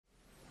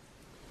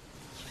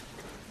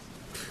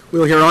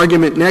We'll hear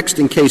argument next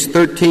in Case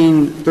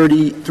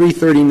 13-339,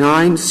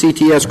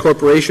 CTS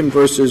Corporation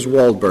versus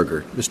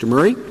Waldburger. Mr.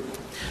 Murray?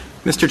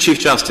 Mr. Chief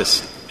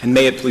Justice, and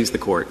may it please the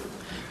Court,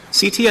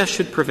 CTS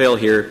should prevail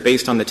here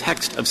based on the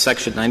text of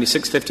Section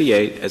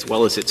 9658 as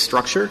well as its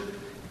structure,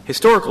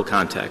 historical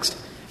context,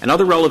 and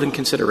other relevant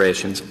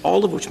considerations,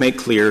 all of which make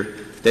clear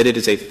that it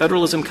is a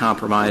federalism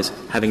compromise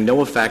having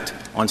no effect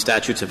on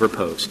statutes of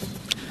repose.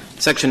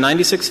 Section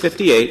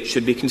 9658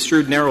 should be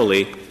construed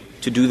narrowly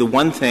to do the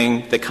one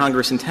thing that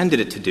Congress intended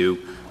it to do,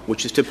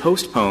 which is to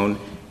postpone,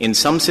 in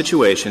some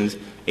situations,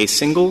 a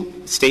single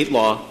state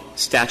law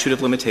statute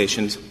of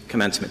limitations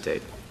commencement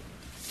date.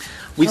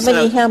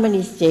 How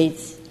many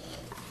states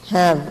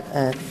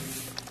have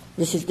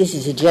this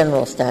is a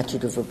general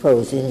statute of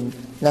repose and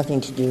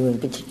nothing to do in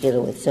particular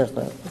with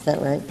CERCLA. Is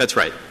that right? That's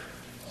right.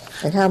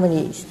 And how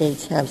many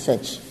states have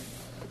such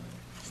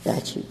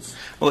statutes?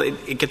 Well,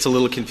 it gets a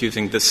little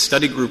confusing. The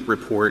study group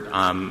report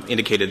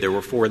indicated there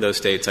were 4 of those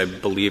states. I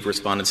believe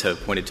respondents have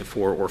pointed to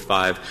 4 or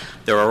 5.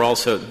 There are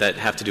also that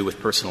have to do with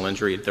personal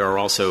injury. There are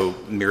also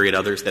myriad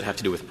others that have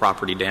to do with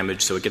property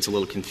damage, so it gets a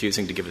little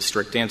confusing to give a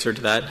strict answer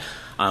to that.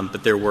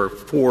 But there were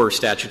 4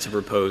 statutes of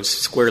repose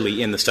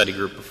squarely in the study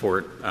group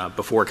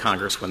before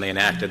Congress when they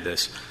enacted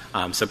this.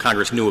 So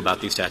Congress knew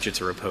about these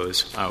statutes of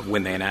repose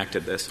when they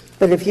enacted this.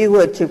 But if you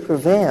were to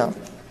prevail,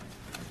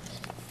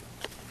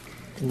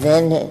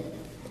 then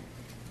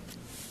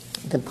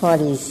the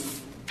parties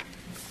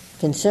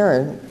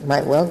concerned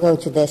might well go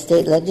to their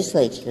state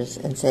legislatures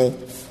and say,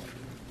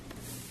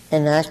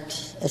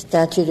 enact a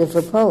statute of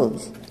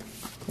repose.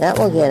 That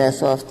will get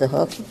us off the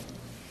hook,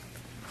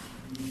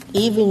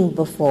 even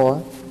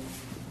before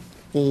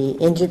the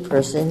injured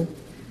person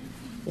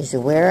is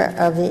aware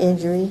of the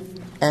injury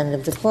and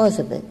of the cause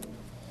of it.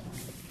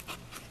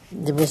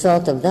 The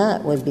result of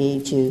that would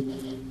be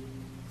to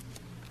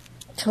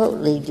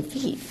totally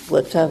defeat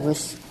what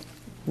Congress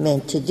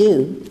meant to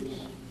do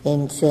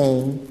in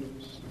saying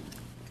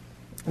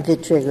the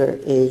trigger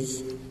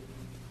is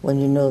when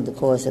you know the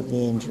cause of the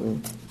injury.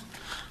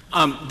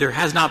 There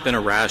has not been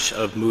a rash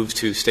of moves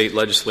to state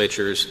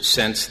legislatures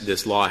since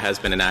this law has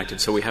been enacted,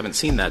 so we haven't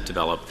seen that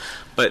develop.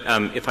 But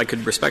if I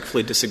could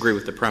respectfully disagree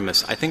with the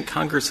premise, I think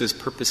Congress's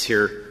purpose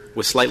here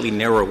was slightly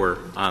narrower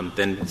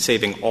than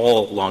saving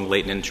all long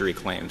latent injury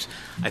claims.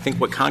 I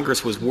think what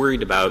Congress was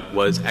worried about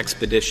was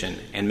expedition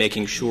and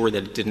making sure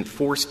that it didn't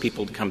force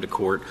people to come to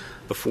court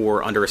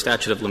before, under a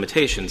statute of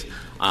limitations,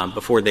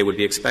 before they would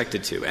be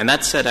expected to. And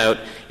that set out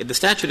 — the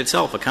statute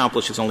itself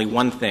accomplishes only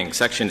one thing.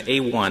 Section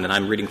A1, and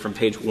I'm reading from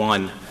page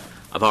 1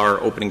 of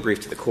our opening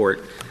brief to the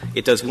Court,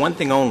 it does one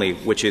thing only,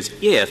 which is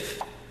if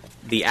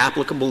the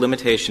applicable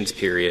limitations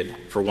period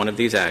for one of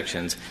these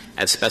actions,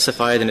 as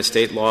specified in a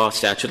state law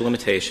statute of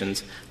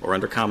limitations or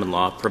under common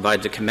law,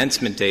 provides a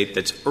commencement date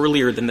that's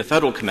earlier than the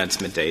federal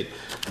commencement date,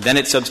 then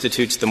it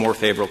substitutes the more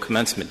favorable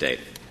commencement date.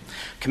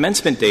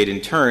 Commencement date, in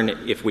turn,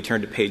 if we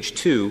turn to page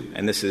 2,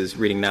 and this is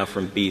reading now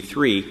from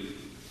B3,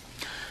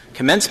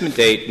 commencement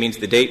date means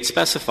the date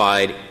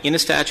specified in a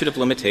statute of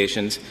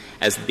limitations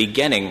as the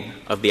beginning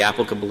of the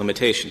applicable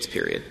limitations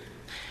period,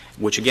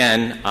 which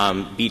again,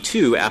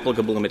 B2,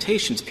 applicable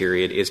limitations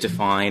period, is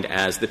defined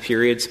as the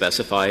period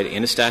specified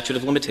in a statute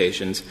of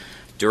limitations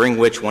during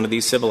which one of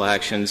these civil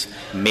actions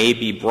may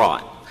be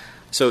brought.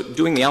 So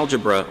doing the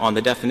algebra on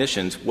the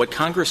definitions, what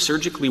Congress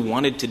surgically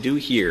wanted to do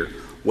here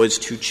was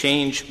to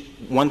change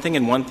one thing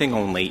and one thing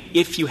only.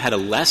 If you had a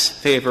less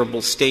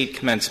favorable state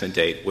commencement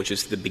date, which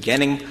is the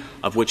beginning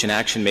of which an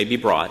action may be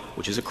brought,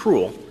 which is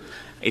accrual,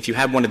 if you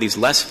have one of these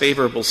less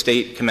favorable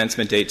state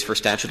commencement dates for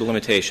statute of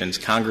limitations,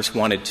 Congress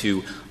wanted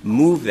to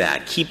move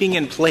that, keeping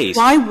in place.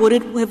 Why would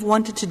it have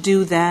wanted to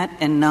do that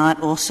and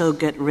not also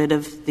get rid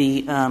of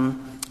the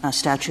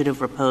statute of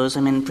repose?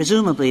 I mean,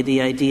 presumably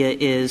the idea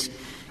is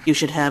you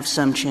should have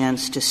some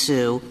chance to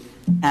sue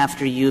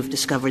after you've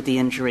discovered the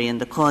injury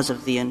and the cause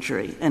of the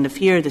injury. And if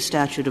here the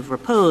statute of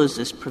repose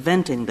is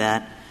preventing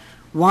that,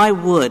 why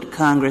would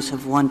Congress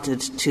have wanted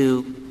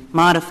to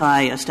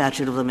modify a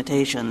statute of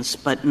limitations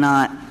but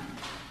not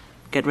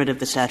get rid of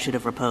the statute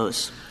of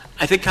repose?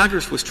 I think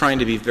Congress was trying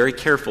to be very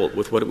careful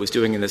with what it was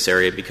doing in this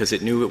area because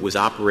it knew it was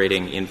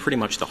operating in pretty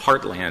much the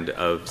heartland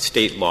of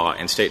state law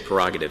and state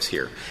prerogatives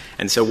here.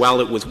 And so while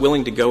it was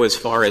willing to go as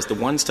far as the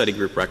one study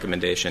group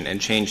recommendation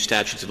and change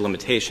statutes of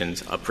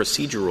limitations, a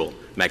procedural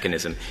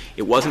mechanism,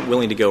 it wasn't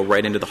willing to go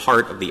right into the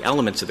heart of the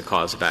elements of the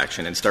cause of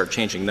action and start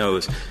changing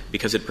those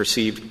because it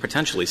perceived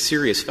potentially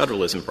serious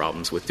federalism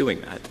problems with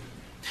doing that.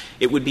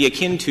 It would be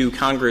akin to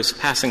Congress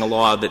passing a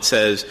law that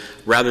says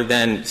rather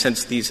than,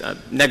 since these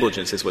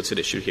negligence is what's at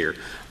issue here,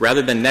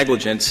 rather than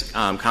negligence,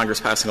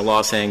 Congress passing a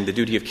law saying the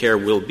duty of care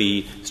will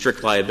be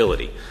strict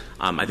liability.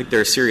 I think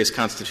there are serious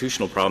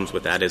constitutional problems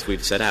with that, as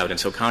we've set out, and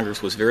so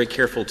Congress was very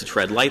careful to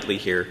tread lightly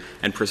here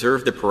and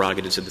preserve the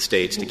prerogatives of the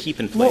states to keep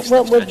in place.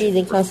 What would be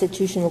the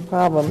constitutional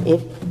problem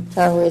if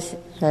Congress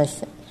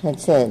had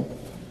said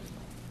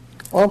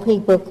all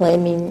people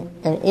claiming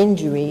an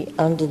injury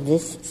under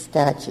this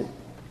statute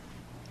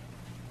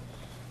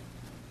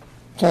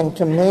can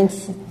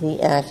commence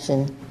the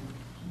action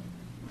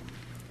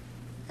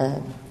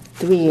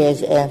 3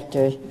 years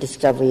after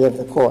discovery of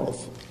the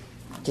cause.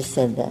 Just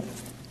said that.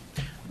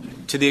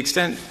 To the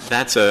extent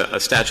that's a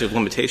statute of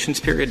limitations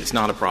period, it's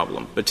not a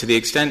problem. But to the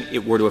extent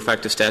it were to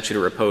affect a statute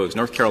of repose,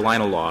 North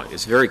Carolina law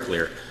is very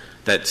clear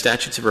that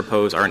statutes of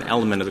repose are an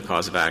element of the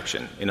cause of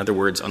action. In other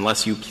words,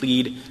 unless you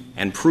plead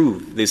and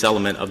prove this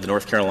element of the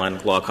North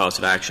Carolina law cause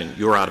of action,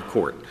 you're out of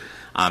court.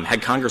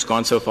 Had Congress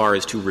gone so far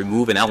as to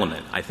remove an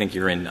element, I think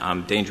you're in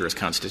dangerous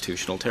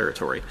constitutional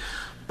territory.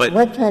 But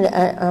what kind of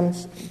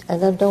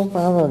I don't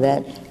follow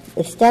that.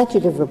 The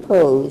statute of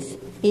repose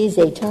is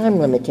a time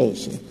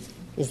limitation.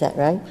 Is that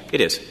right? It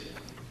is.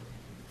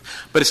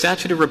 But a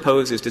statute of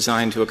repose is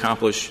designed to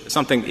accomplish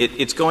something.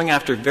 It's going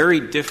after very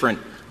different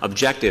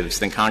objectives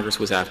than Congress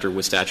was after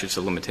with statutes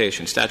of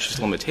limitations. Statutes of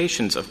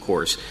limitations, of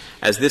course,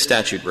 as this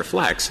statute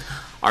reflects,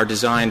 are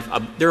designed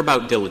they're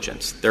about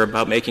diligence. They're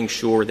about making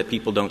sure that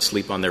people don't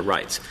sleep on their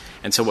rights.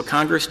 And so what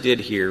Congress did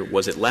here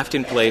was it left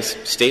in place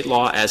state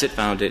law as it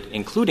found it,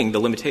 including the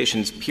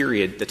limitations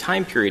period, the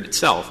time period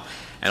itself,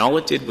 and all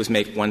it did was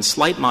make one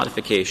slight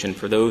modification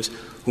for those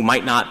who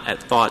might not have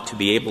thought to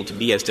be able to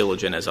be as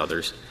diligent as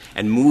others,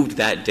 and moved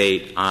that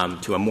date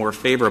to a more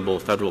favorable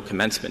federal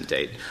commencement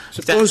date.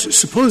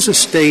 Suppose a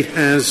state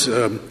has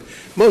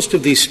most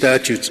of these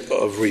statutes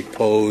of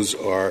repose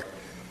are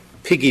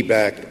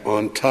piggybacked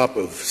on top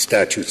of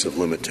statutes of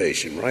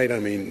limitation, right? I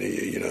mean,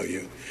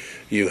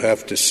 you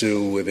have to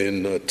sue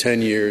within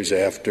 10 years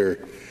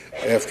after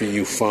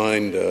you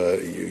find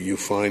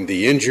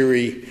the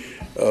injury,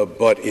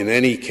 but in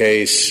any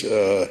case,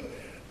 a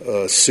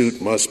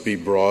suit must be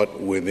brought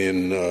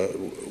within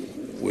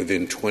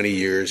 20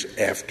 years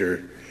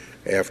after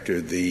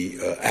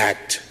the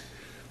act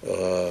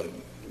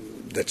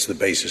that's the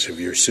basis of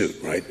your suit,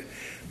 right?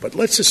 But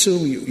let's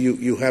assume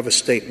you have a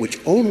state which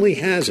only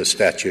has a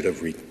statute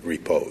of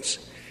repose.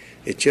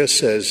 It just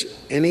says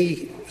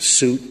any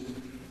suit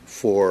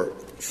for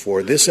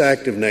this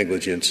act of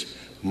negligence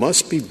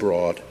must be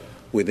brought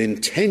within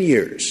 10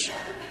 years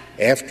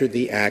after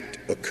the act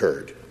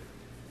occurred.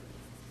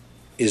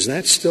 Is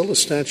that still a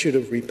statute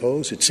of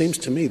repose? It seems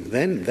to me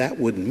then that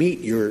would meet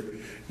your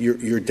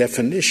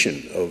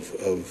definition of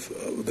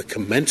the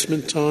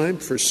commencement time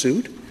for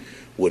suit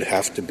would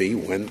have to be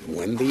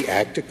when the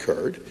act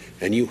occurred,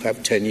 and you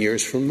have 10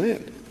 years from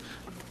then.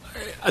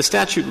 A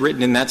statute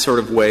written in that sort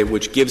of way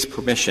which gives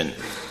permission,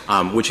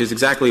 which is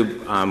exactly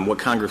what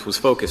Congress was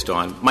focused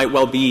on, might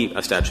well be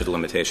a statute of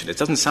limitation. It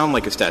doesn't sound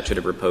like a statute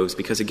of repose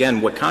because,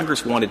 again, what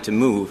Congress wanted to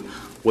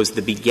move was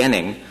the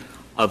beginning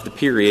of the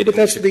period. But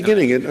that's the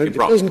beginning. It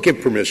doesn't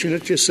give permission.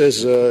 It just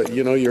says,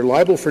 you're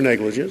liable for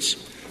negligence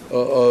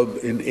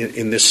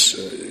in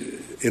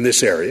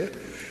this area,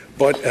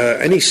 but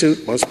any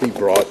suit must be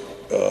brought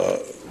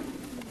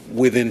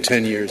within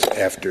 10 years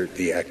after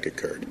the act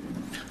occurred.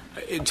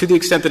 To the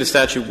extent that a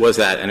statute was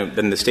that, and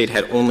then the state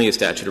had only a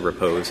statute of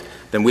repose,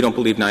 then we don't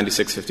believe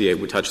 9658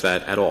 would touch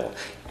that at all.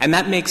 And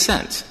that makes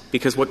sense,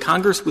 because what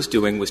Congress was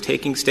doing was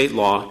taking state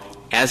law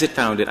as it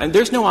found it. And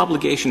there's no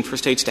obligation for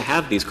states to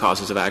have these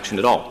causes of action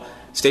at all.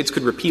 States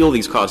could repeal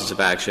these causes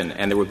of action,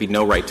 and there would be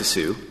no right to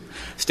sue.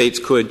 States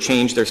could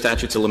change their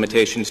statutes of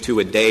limitations to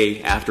a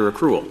day after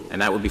accrual,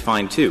 and that would be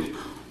fine, too.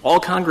 All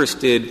Congress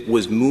did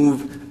was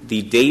move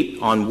the date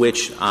on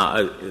which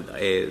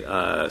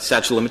a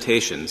statute of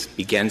limitations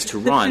begins to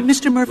run. But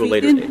Mr. Murphy, to a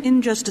later date.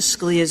 In Justice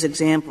Scalia's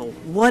example,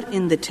 what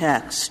in the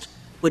text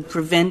would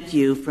prevent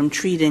you from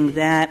treating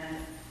that,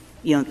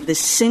 the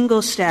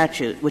single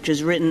statute, which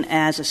is written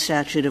as a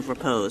statute of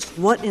repose,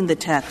 what in the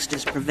text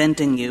is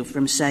preventing you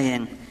from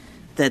saying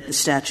that the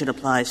statute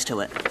applies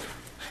to it?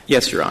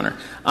 Yes, Your Honor.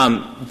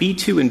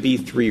 B2 and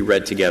B3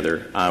 read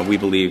together, we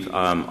believe,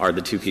 are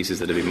the two pieces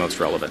that would be most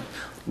relevant.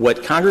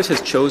 What Congress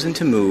has chosen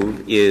to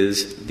move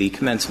is the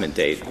commencement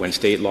date, when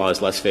state law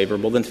is less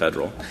favorable than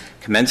federal.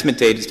 Commencement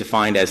date is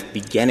defined as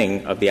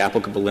beginning of the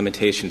applicable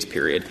limitations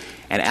period,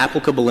 and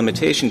applicable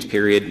limitations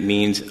period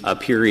means a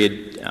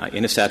period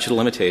in a statute of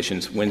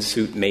limitations when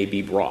suit may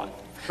be brought.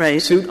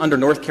 Right. Suit under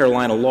North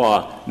Carolina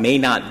law may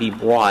not be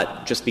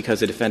brought just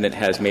because a defendant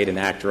has made an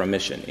act or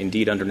omission.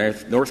 Indeed, under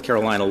North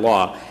Carolina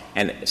law,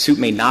 and suit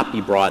may not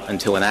be brought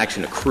until an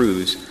action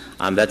accrues.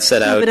 That's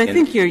set out. But I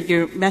think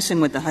you're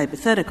messing with the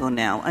hypothetical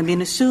now. I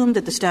mean, assume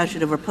that the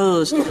statute of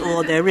repose is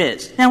all there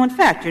is. Now, in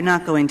fact, you're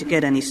not going to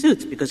get any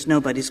suits because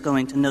nobody's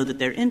going to know that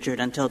they're injured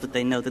until that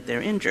they know that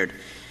they're injured.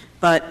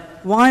 But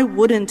why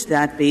wouldn't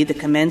that be the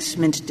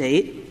commencement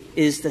date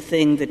is the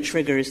thing that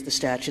triggers the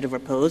statute of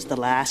repose, the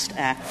last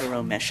act or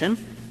omission,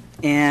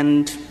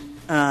 and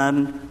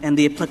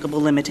the applicable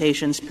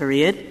limitations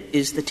period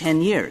is the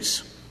 10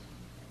 years?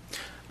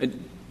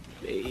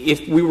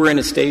 If we were in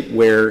a state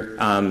where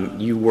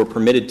you were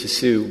permission to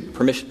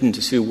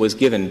sue was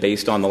given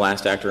based on the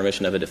last act or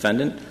omission of a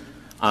defendant,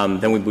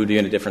 then we would be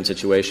in a different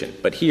situation.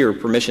 But here,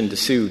 permission to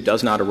sue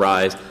does not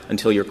arise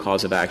until your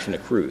cause of action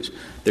accrues.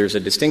 There's a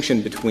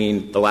distinction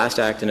between the last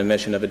act and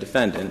omission of a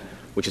defendant,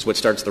 which is what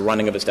starts the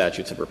running of the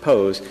statutes of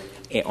repose,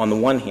 on the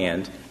one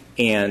hand,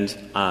 and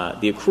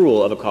the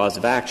accrual of a cause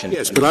of action.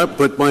 Yes,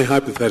 but my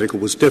hypothetical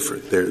was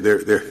different.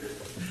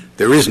 There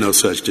There is no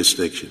such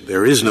distinction.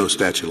 There is no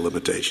statute of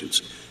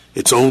limitations.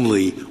 It's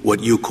only what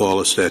you call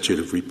a statute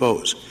of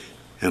repose.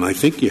 And I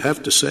think you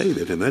have to say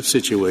that in that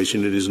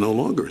situation it is no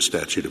longer a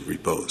statute of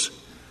repose,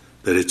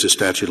 that it's a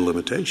statute of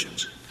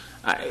limitations.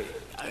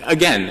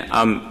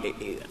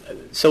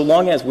 So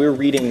long as we're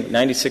reading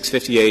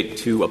 9658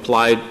 to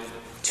apply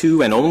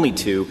to and only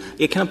to,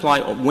 it can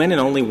apply when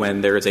and only when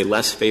there is a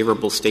less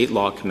favorable state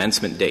law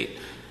commencement date.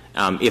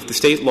 If the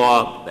state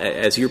law,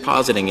 as you're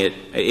positing it,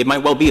 it might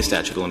well be a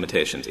statute of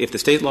limitations. If the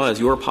state law,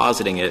 as you're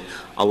positing it,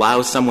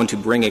 allows someone to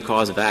bring a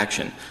cause of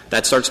action,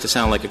 that starts to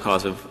sound like a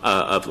cause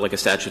of like a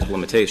statute of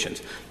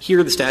limitations.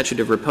 Here, the statute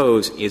of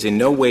repose is in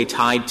no way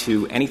tied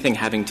to anything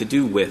having to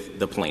do with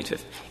the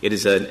plaintiff. It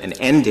is an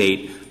end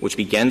date which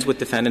begins with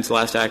defendant's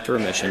last act or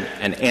omission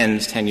and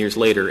ends 10 years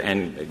later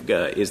and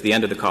is the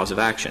end of the cause of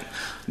action.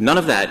 None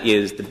of that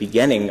is the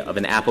beginning of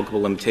an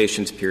applicable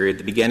limitations period,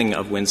 the beginning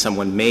of when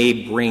someone may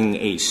bring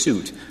a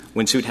suit,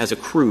 when suit has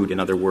accrued, in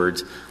other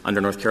words,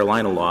 under North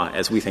Carolina law,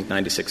 as we think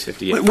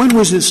 9658. When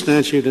was this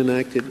statute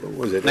enacted? What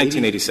was it?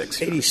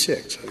 1986.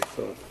 86, I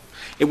thought.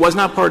 It was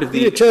not part of the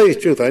 — To tell you the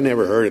truth, I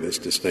never heard of this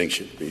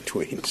distinction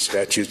between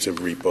statutes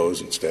of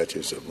repose and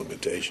statutes of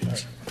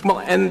limitations.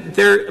 Well,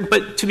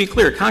 but to be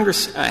clear,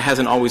 Congress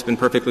hasn't always been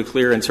perfectly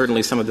clear, and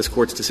certainly some of this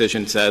Court's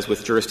decisions, as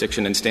with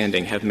jurisdiction and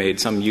standing, have made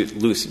some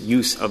loose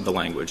use of the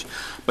language.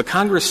 But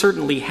Congress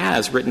certainly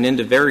has written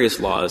into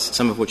various laws,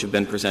 some of which have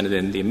been presented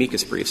in the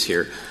amicus briefs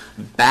here,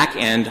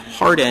 back-end,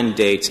 hard-end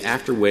dates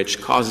after which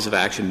causes of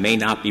action may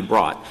not be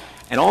brought.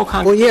 And all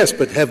Congress — Well, yes,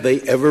 but have they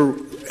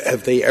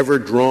ever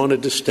drawn a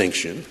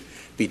distinction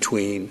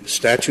between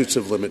statutes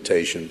of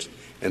limitations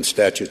and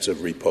statutes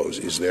of repose?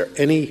 Is there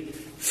any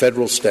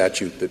federal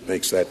statute that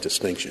makes that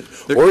distinction?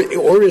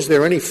 Or is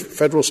there any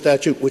federal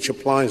statute which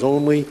applies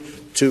only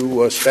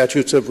to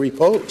statutes of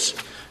repose?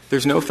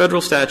 There's no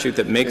federal statute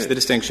that makes the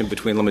distinction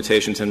between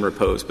limitations and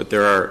repose, but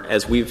there are,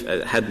 as we've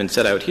had been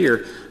set out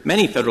here,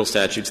 many federal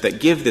statutes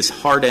that give this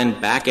hard-end,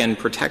 back-end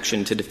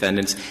protection to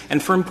defendants,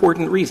 and for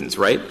important reasons,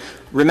 right?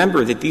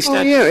 Remember that these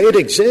statutes — Oh, yeah, it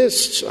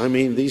exists. I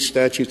mean, these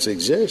statutes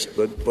exist,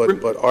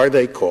 but are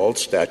they called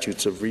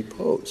statutes of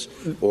repose?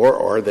 Or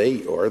are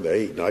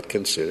they not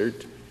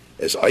considered,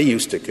 as I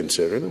used to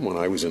consider them when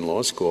I was in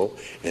law school,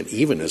 and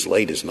even as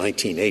late as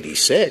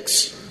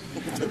 1986,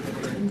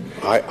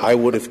 I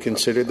would have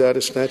considered that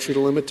a statute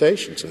of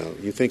limitations. Now,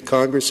 you think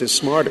Congress is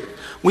smarter?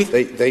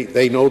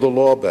 They know the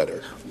law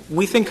better.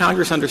 We think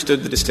Congress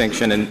understood the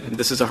distinction, and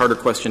this is a harder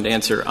question to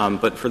answer,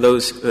 but for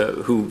those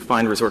who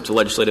find resort to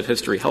legislative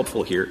history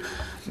helpful here,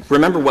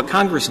 remember what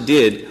Congress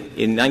did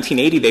in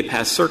 1980, they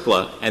passed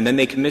CERCLA, and then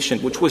they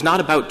commissioned, which was not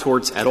about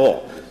torts at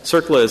all.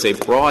 CERCLA is a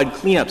broad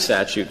cleanup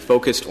statute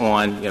focused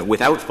on,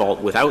 without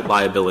fault, without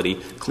liability,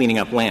 cleaning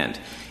up land.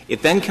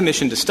 It then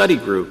commissioned a study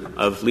group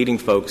of leading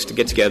folks to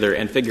get together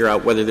and figure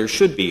out whether there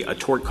should be a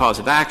tort cause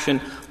of action,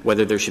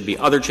 whether there should be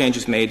other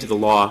changes made to the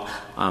law,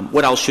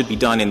 what else should be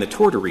done in the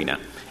tort arena.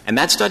 And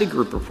that study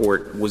group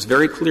report was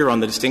very clear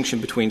on the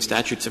distinction between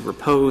statutes of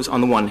repose on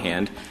the one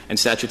hand and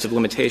statutes of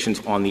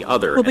limitations on the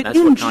other. Well, but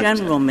in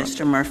general,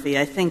 Mr. Murphy,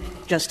 I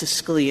think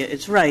Justice Scalia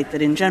is right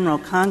that in general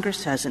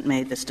Congress hasn't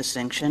made this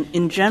distinction.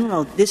 In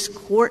general, this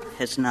Court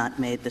has not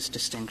made this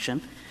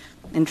distinction.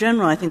 In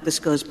general, I think this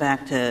goes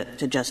back to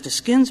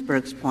Justice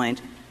Ginsburg's point.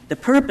 The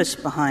purpose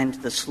behind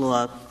this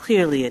law,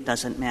 clearly it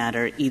doesn't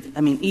matter.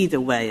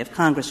 Either way, if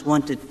Congress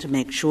wanted to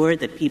make sure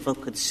that people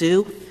could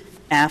sue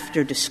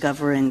after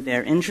discovering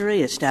their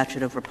injury, a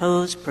statute of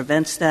repose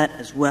prevents that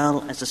as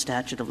well as a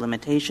statute of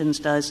limitations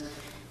does.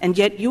 And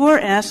yet you're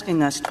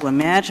asking us to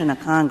imagine a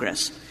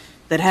Congress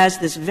that has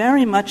this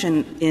very much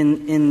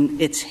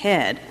in its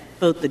head,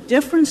 both the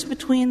difference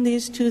between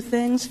these two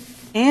things,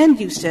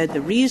 and you said the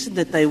reason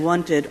that they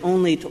wanted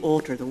only to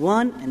alter the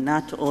one and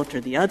not to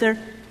alter the other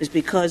is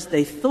because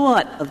they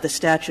thought of the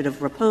statute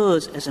of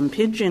repose as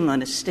impinging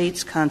on a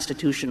state's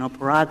constitutional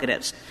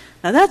prerogatives.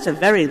 Now, that's a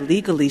very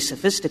legally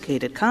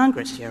sophisticated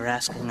Congress you're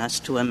asking us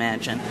to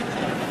imagine.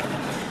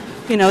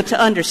 To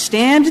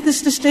understand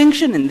this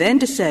distinction and then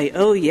to say,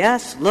 oh,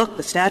 yes, look,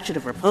 the statute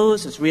of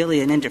repose is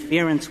really an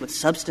interference with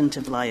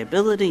substantive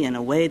liability in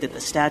a way that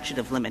the statute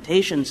of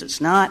limitations is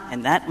not,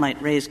 and that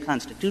might raise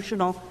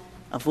constitutional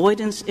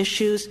avoidance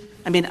issues.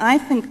 I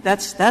think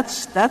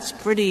that's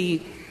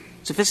pretty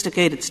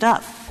sophisticated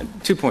stuff.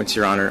 2 points,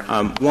 Your Honor.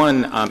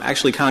 One,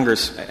 actually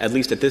Congress, at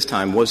least at this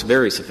time, was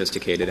very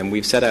sophisticated, and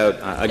we've set out,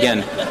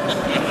 again,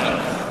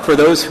 for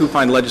those who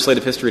find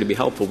legislative history to be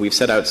helpful, we've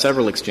set out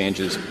several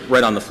exchanges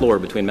right on the floor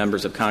between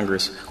members of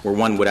Congress where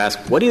one would ask,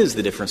 what is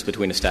the difference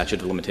between a statute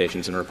of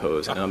limitations and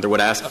repose? And another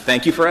would ask,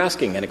 thank you for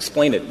asking, and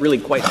explain it really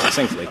quite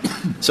succinctly.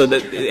 So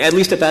that, at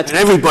least at that time.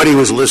 And everybody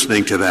was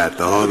listening to that,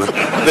 though.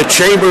 The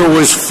chamber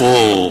was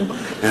full.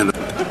 And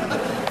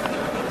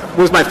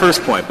was my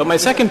first point. But my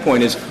second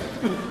point is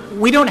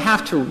we don't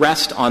have to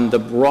rest on the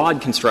broad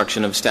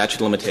construction of statute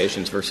of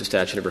limitations versus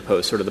statute of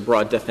repose, sort of the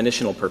broad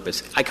definitional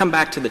purpose. I come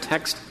back to the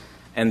text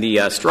and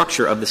the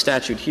structure of the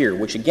statute here,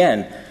 which,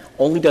 again,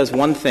 only does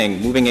one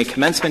thing, moving a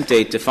commencement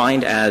date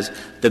defined as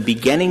the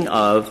beginning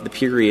of the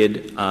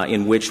period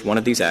in which one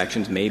of these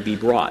actions may be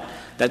brought.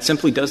 That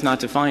simply does not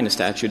define a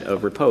statute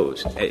of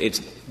repose.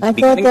 I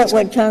thought that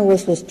what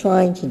Congress was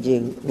trying to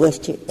do was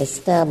to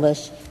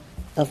establish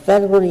a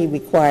federally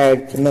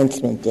required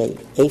commencement date,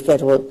 a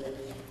federally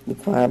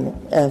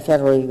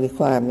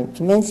requirement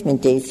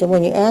commencement date. So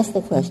when you ask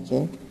the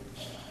question,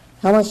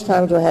 how much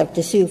time do I have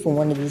to sue for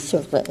one of these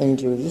CERCLA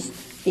injuries,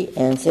 the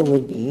answer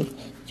would be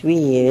 3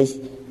 years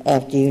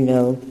after you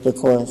know the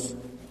cause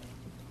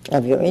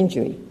of your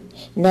injury.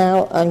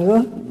 Now, on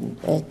your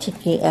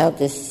taking out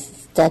this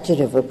statute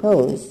of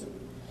repose,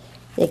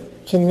 there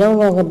can no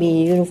longer be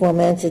a uniform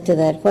answer to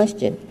that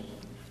question.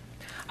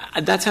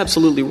 That's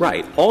absolutely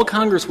right. All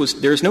Congress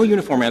there's no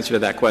uniform answer to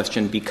that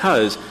question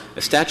because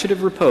a statute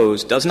of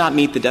repose does not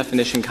meet the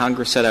definition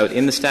Congress set out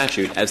in the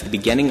statute as the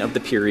beginning of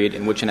the period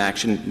in which an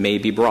action may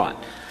be brought.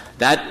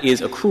 That is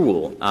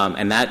accrual,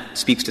 and that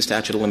speaks to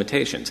statute of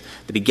limitations.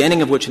 The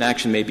beginning of which an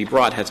action may be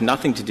brought has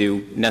nothing to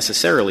do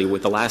necessarily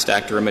with the last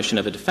act or omission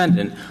of a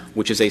defendant,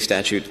 which is a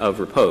statute of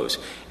repose.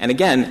 And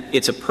again,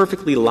 it's a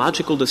perfectly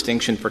logical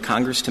distinction for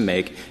Congress to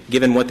make,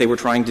 given what they were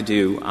trying to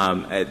do.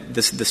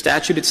 The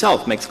statute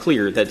itself makes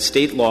clear that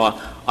state law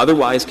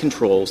otherwise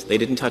controls. They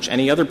didn't touch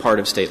any other part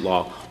of state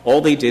law. All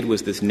they did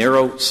was this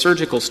narrow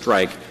surgical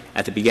strike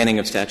at the beginning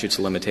of statutes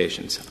of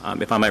limitations.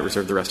 If I might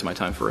reserve the rest of my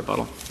time for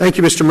rebuttal. Thank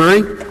you, Mr.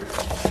 Murray.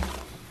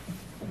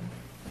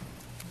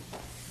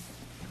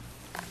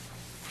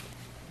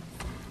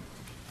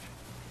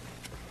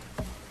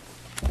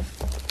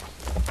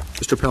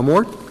 Mr.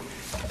 Palmore.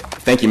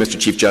 Thank you, Mr.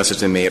 Chief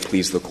Justice, and may it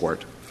please the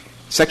Court.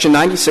 Section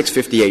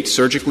 9658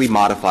 surgically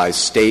modifies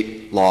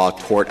state law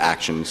tort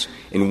actions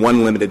in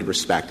one limited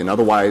respect and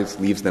otherwise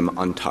leaves them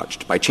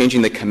untouched by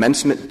changing the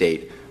commencement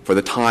date for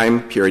the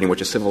time period in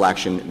which a civil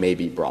action may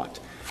be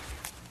brought.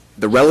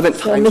 The relevant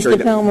time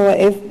period. Mr. Palmore,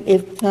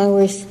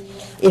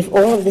 if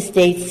all of the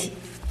states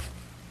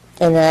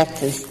enact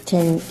this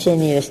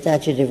 10-year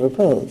statute of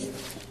repose,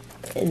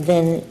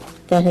 then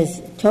that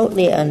has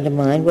totally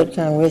undermined what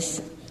Congress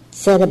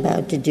set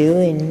about to do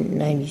in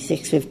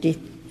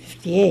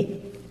 9658.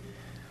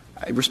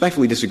 I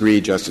respectfully disagree,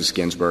 Justice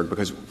Ginsburg,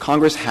 because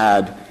Congress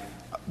had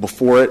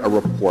before it a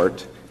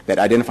report that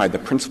identified the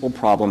principal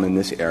problem in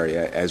this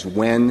area as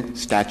when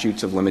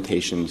statutes of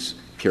limitations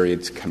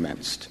periods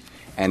commenced.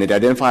 And it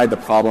identified the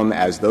problem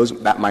as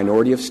that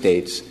minority of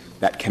states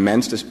that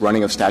commenced this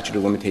running of statute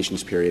of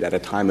limitations period at a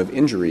time of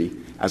injury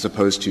as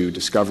opposed to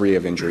discovery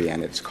of injury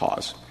and its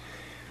cause.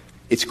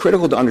 It's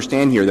critical to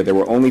understand here that there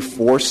were only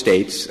 4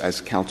 states, as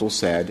counsel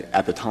said,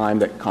 at the time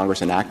that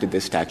Congress enacted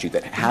this statute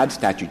that had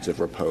statutes of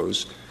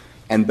repose,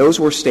 and those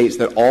were states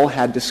that all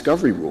had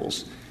discovery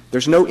rules.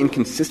 There's no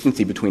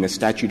inconsistency between a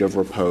statute of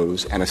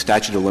repose and a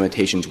statute of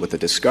limitations with a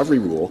discovery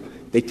rule.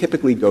 They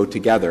typically go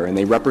together, and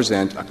they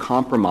represent a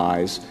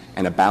compromise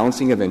and a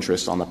balancing of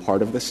interests on the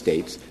part of the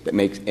states that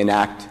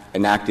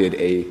enacted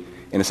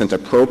in a sense, a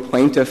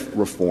pro-plaintiff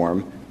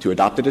reform to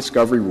adopt a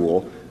discovery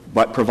rule,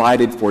 but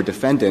provided for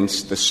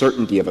defendants the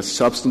certainty of a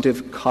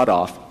substantive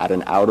cutoff at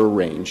an outer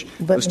range.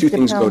 But those two Mr.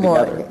 things Palmore,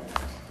 go together.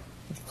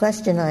 The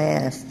question I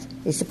asked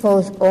is,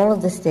 suppose all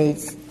of the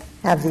states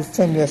have these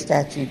 10-year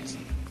statutes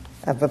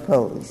of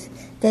repose,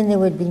 then there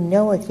would be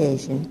no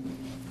occasion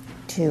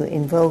to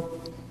invoke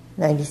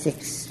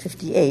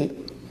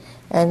 9658,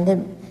 and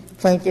the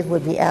plaintiff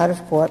would be out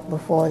of court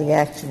before the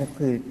action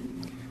accrued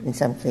in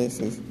some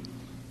cases.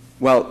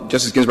 Well,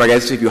 Justice Ginsburg, I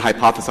guess if you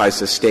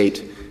hypothesize a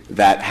state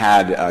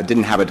that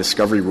didn't have a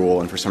discovery rule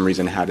and for some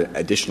reason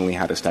additionally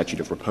had a statute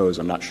of repose,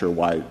 I'm not sure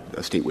why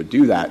a state would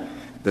do that.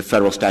 The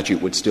federal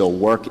statute would still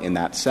work in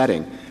that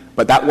setting.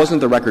 But that wasn't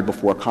the record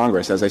before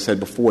Congress. As I said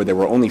before, there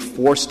were only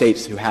 4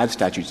 states who had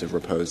statutes of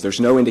repose.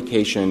 There's no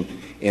indication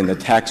in the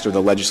text or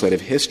the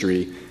legislative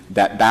history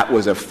that that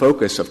was a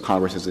focus of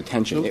Congress's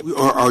attention.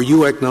 Are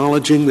you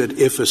acknowledging that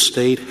if a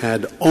state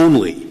had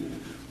only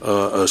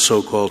a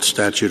so-called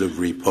statute of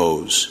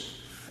repose,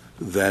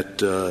 that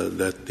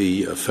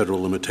the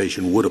federal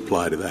limitation would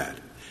apply to that?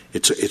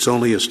 It's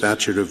only a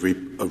statute of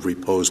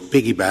repose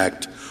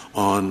piggybacked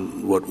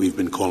on what we've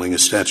been calling a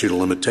statute of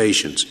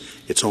limitations.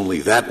 It's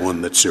only that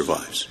one that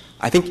survives.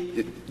 I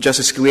think,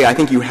 Justice Scalia, I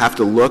think you have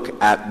to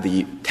look at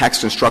the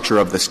text and structure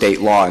of the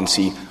state law and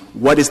see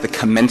what is the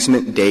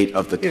commencement date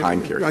of the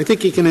time period. I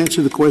think you can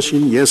answer the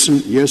question yes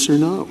or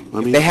no.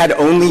 They had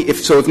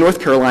if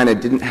North Carolina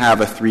didn't have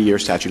a 3-year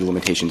statute of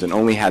limitations and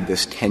only had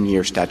this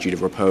 10-year statute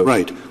of repose,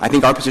 right, I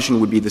think our position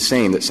would be the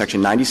same, that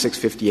Section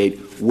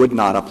 9658 would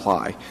not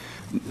apply.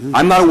 Mm-hmm.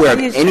 I'm not aware of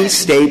any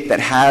state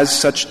that has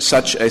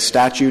such a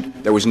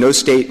statute. There was no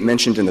state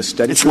mentioned in the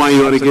study. That's why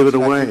you ought to give it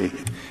away.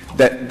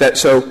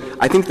 So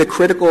I think the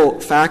critical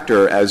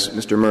factor, as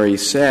Mr. Murray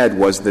said,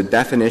 was the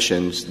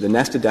definitions, the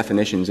nested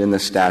definitions in the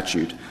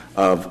statute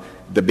of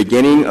the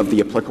beginning of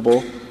the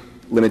applicable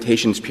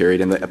limitations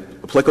period, and the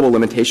applicable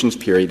limitations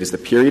period is the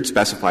period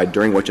specified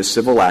during which a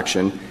civil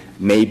action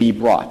may be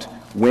brought.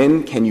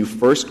 When can you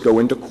first go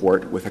into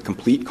court with a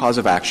complete cause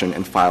of action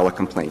and file a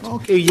complaint?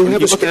 Okay, you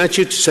have a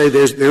statute to say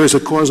there is a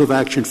cause of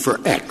action for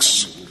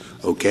X.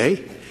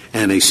 okay?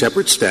 And a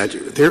separate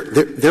statute.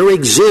 There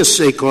exists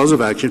a cause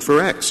of action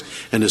for X,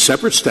 and a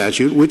separate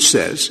statute which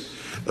says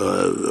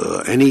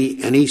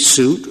any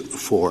suit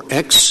for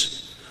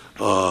X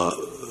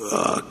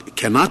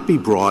cannot be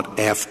brought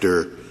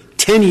after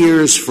 10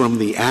 years from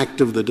the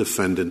act of the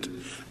defendant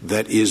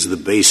that is the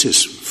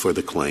basis for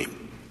the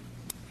claim.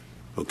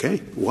 Okay?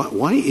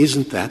 Why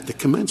isn't that the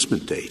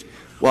commencement date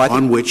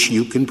on which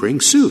you can bring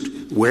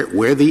suit,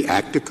 where the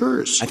act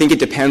occurs? I think it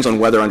depends on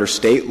whether under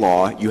state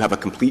law you have a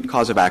complete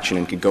cause of action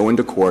and can go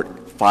into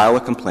court, file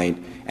a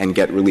complaint, and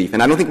get relief.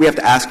 And I don't think we have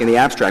to ask in the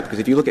abstract, because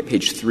if you look at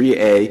page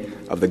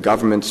 3A of the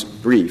government's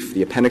brief,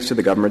 the appendix to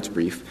the government's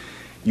brief,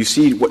 you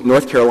see what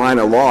North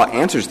Carolina law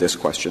answers this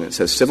question. It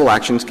says civil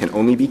actions can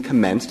only be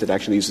commenced — it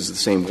actually uses the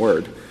same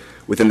word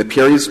 — within the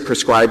periods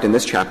prescribed in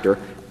this chapter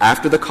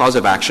after the cause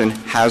of action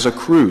has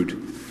accrued.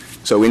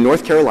 So in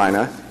North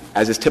Carolina,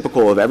 as is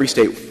typical of every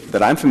state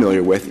that I'm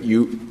familiar with,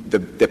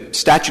 the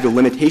statute of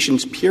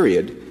limitations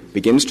period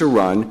begins to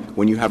run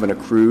when you have an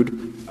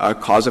accrued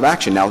cause of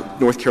action. Now,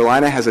 North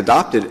Carolina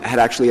had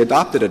actually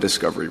adopted a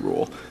discovery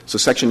rule. So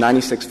Section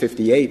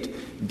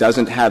 9658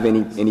 doesn't have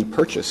any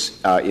purchase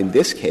in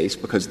this case,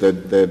 because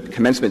the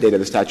commencement date of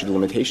the statute of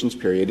limitations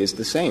period is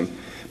the same.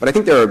 But I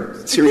think there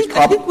are serious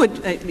problems.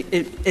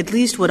 At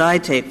least what I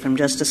take from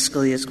Justice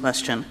Scalia's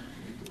question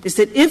is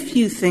that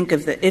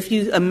if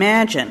you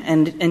imagine,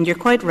 and you're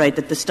quite right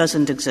that this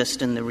doesn't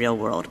exist in the real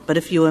world, but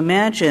if you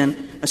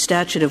imagine a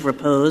statute of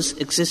repose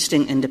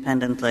existing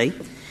independently,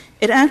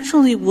 it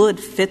actually would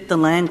fit the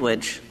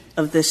language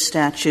of this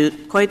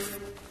statute quite,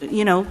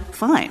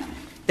 fine.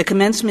 The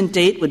commencement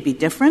date would be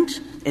different.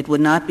 It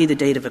would not be the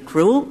date of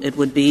accrual. It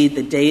would be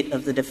the date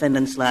of the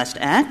defendant's last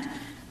act.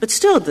 But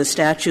still, the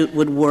statute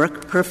would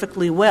work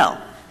perfectly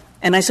well.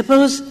 And I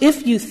suppose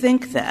if you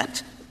think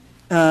that,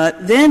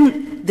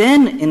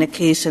 then in a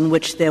case in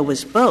which there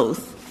was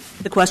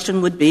both, the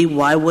question would be,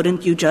 why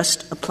wouldn't you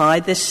just apply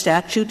this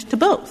statute to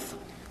both?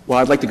 Well,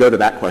 I'd like to go to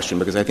that question,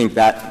 because I think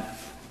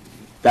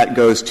that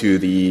goes to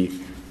the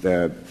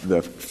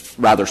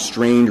rather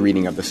strained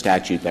reading of the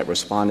statute that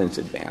respondents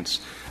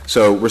advance.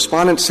 So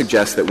respondents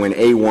suggest that when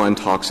A1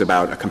 talks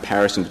about a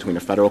comparison between a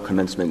federal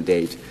commencement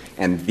date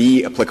and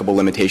the applicable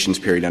limitations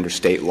period under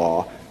state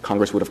law,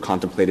 Congress would have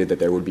contemplated that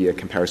there would be a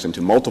comparison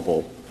to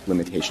multiple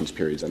limitations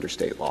periods under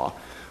state law.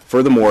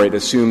 Furthermore, it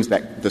assumes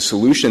that the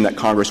solution that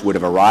Congress would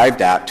have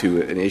arrived at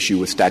to an issue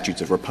with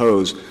statutes of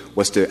repose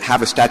was to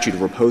have a statute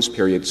of repose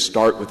period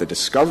start with a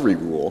discovery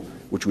rule,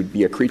 which would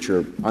be a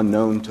creature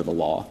unknown to the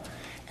law.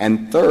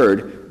 And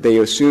third, they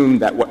assume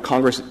that what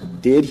Congress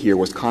did here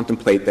was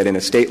contemplate that in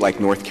a state like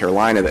North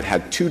Carolina that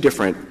had two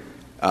different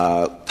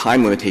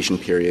time limitation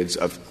periods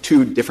of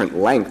two different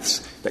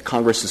lengths, that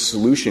Congress's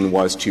solution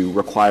was to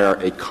require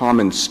a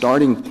common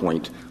starting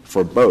point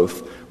for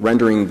both,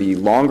 rendering the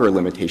longer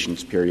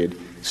limitations period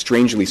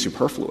strangely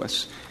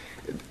superfluous.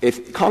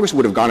 If Congress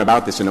would have gone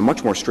about this in a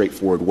much more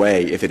straightforward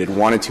way, if it had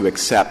wanted to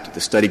accept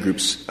the study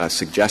group's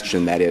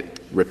suggestion that it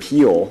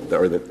repeal,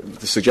 or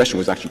the suggestion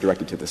was actually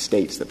directed to the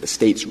states, that the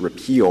states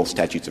repeal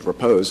statutes of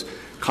repose,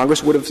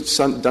 Congress would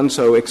have done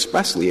so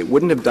expressly. It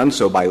wouldn't have done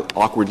so by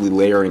awkwardly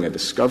layering a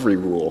discovery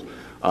rule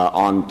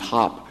on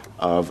top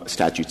of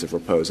statutes of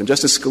repose. And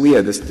Justice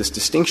Scalia, this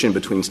distinction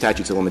between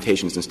statutes of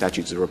limitations and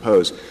statutes of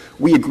repose,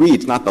 we agree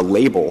it's not the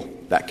label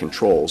that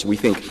controls. We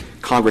think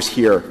Congress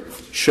here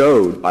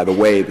showed, by the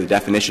way the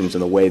definitions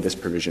and the way this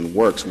provision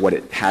works, what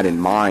it had in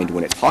mind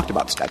when it talked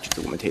about statutes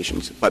of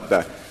limitations. But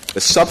the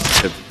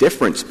substantive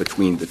difference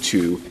between the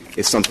two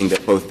is something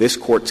that both this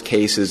Court's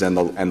cases and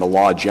the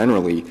law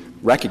generally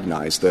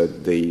recognize.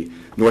 The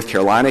North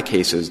Carolina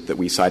cases that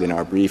we cite in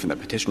our brief and the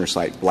petitioner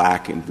cite,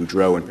 Black and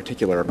Boudreaux in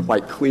particular, are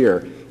quite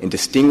clear in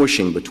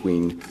distinguishing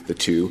between the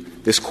two.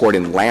 This Court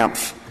in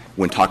Lampf,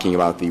 when talking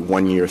about the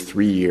 1-year,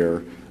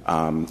 3-year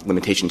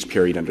limitations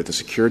period under the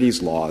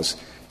securities laws,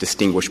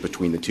 distinguished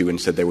between the two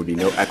and said there would be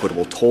no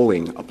equitable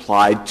tolling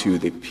applied to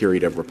the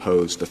period of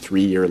repose, the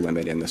 3-year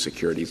limit in the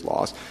securities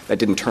laws. That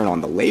didn't turn on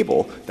the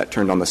label. That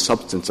turned on the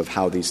substance of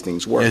how these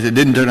things work. Yes, it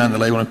didn't turn on the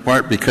label in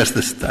part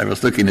because I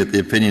was looking at the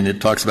opinion. It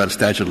talks about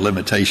statute of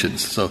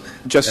limitations. So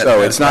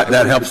it's not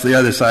that helps the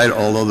other side,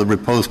 although the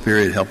repose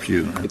period helps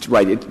you. It's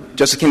right.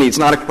 Justice Kennedy, it's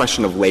not a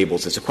question of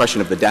labels. It's a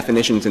question of the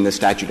definitions in the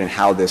statute and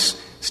how this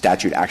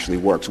statute actually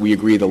works. We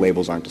agree the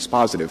labels aren't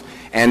dispositive.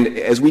 And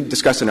as we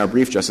discussed in our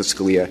brief, Justice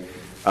Scalia,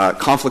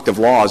 conflict of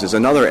laws is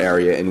another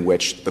area in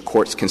which the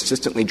courts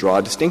consistently draw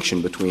a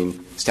distinction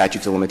between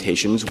statutes of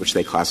limitations, which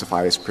they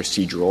classify as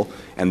procedural,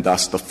 and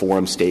thus the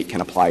forum state can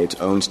apply its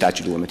own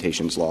statute of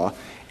limitations law,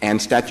 and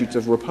statutes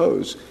of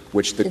repose,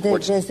 which the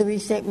courts — Does the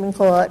restatement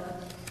court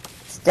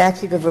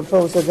statute of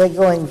repose, are they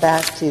going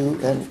back to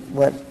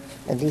what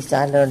at least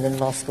I learned in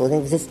law school? There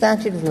was a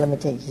statute of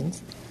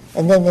limitations,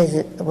 and then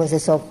there was a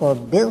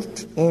so-called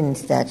built-in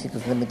statute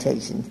of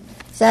limitations.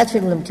 Statute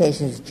of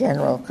limitations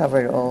general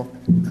covered all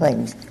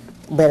claims,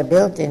 but a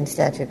built-in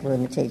statute of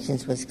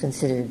limitations was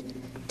considered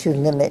to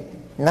limit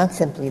not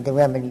simply the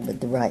remedy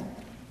but the right.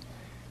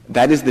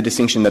 That is the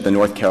distinction that the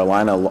North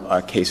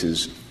Carolina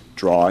cases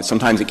draw.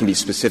 Sometimes it can be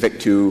specific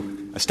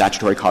to a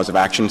statutory cause of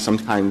action.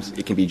 Sometimes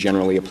it can be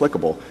generally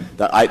applicable.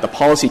 The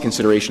policy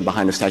consideration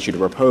behind the statute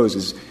of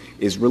repose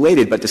is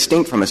related but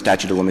distinct from a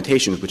statute of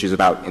limitations, which is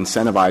about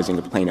incentivizing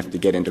the plaintiff to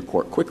get into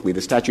court quickly.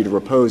 The statute of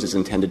repose is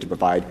intended to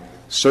provide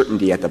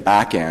certainty at the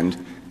back end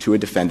to a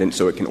defendant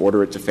so it can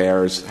order its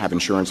affairs, have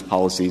insurance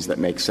policies that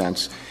make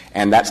sense.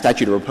 And that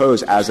statute of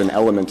repose, as an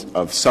element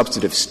of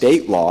substantive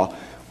state law,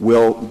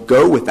 will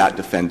go with that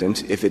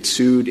defendant if it's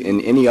sued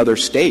in any other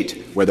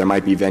state where there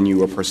might be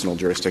venue or personal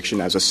jurisdiction.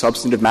 As a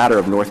substantive matter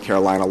of North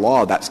Carolina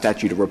law, that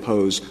statute of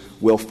repose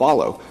will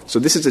follow. So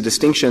this is a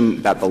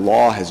distinction that the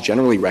law has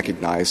generally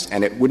recognized,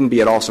 and it wouldn't be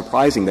at all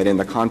surprising that in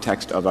the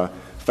context of a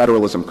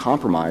federalism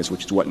compromise,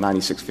 which is what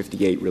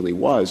 9658 really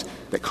was,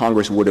 that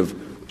Congress would have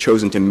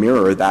chosen to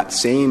mirror that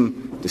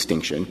same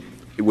distinction.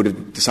 It would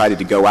have decided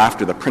to go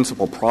after the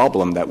principal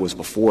problem that was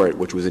before it,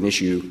 which was an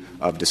issue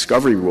of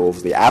discovery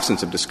rules, the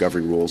absence of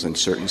discovery rules in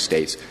certain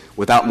states,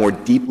 without more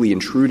deeply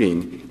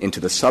intruding into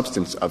the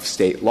substance of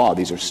state law.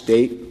 These are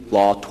state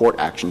law tort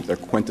actions. They're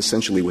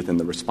quintessentially within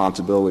the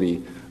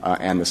responsibility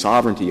and the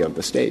sovereignty of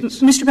the states.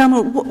 Mr.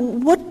 Balmer,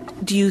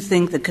 what do you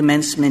think the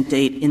commencement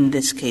date in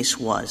this case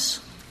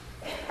was?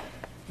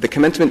 The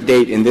commencement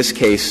date in this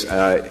case,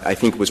 I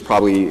think, was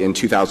probably in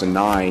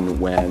 2009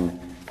 when,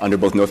 under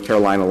both North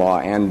Carolina law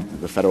and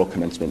the federal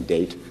commencement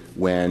date,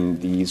 when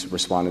these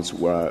respondents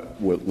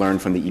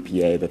learned from the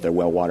EPA that their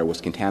well water was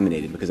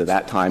contaminated, because at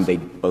that time they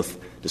both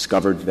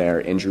discovered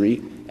their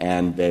injury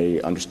and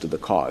they understood the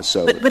cause.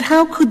 So, But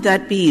how could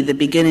that be the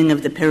beginning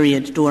of the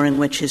period during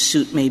which his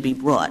suit may be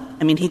brought?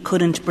 I mean, he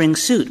couldn't bring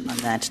suit on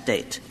that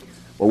date.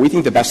 Well, we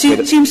think the best way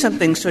to — It seems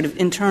something sort of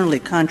internally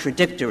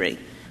contradictory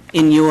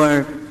in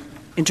your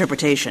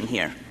interpretation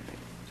here.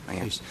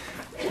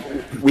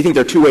 We think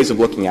there are two ways of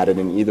looking at it,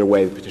 and either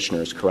way the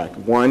petitioner is correct.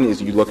 One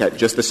is you look at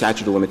just the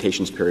statute of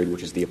limitations period,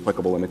 which is the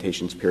applicable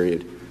limitations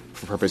period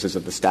for purposes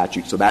of the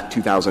statute. So that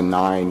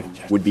 2009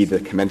 would be the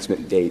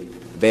commencement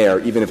date there,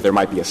 even if there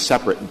might be a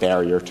separate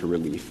barrier to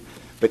relief.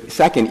 But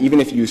second, even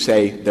if you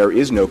say there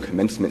is no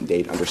commencement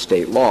date under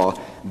state law,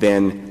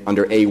 then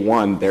under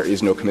A1 there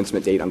is no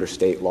commencement date under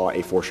state law,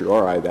 a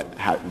fortiori,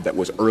 that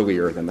was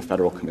earlier than the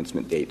federal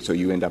commencement date. So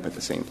you end up at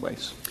the same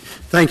place.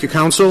 Thank you,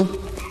 counsel.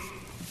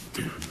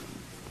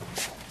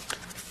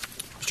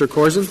 Mr.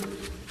 Corzine.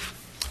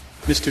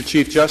 Mr.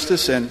 Chief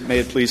Justice, and may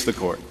it please the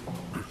Court.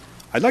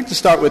 I'd like to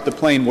start with the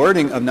plain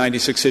wording of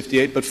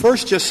 9658, but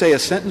first just say a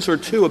sentence or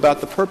two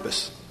about the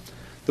purpose.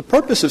 The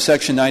purpose of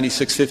Section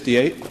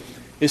 9658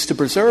 is to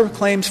preserve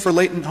claims for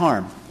latent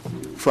harm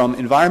from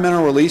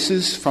environmental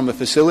releases from a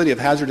facility of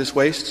hazardous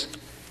wastes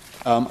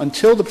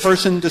until the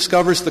person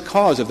discovers the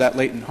cause of that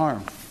latent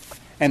harm.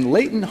 And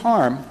latent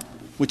harm,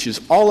 which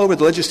is all over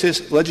the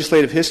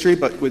legislative history,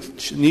 but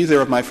which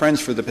neither of my friends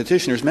for the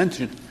petitioners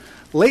mentioned,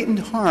 latent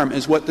harm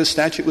is what this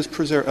statute was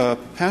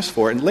passed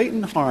for. And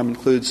latent harm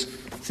includes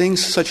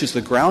things such as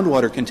the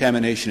groundwater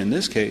contamination in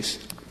this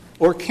case,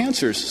 or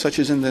cancers such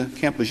as in the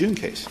Camp Lejeune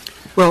case.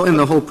 Well, and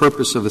the whole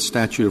purpose of the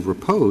statute of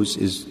repose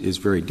is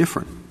very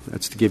different.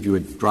 That's to give you a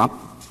drop,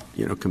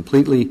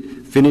 completely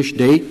finished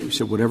date.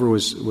 So whatever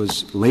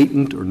was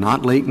latent or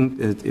not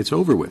latent, it's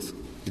over with.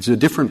 It's a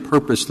different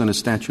purpose than a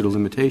statute of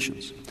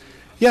limitations.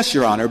 Yes,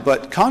 Your Honor,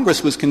 but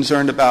Congress was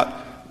concerned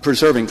about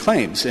preserving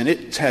claims, and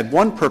it had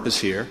one purpose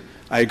here.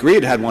 I agree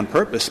it had one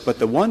purpose, but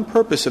the one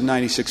purpose of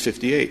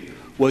 9658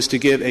 was to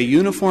give a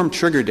uniform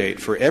trigger date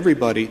for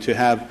everybody to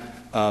have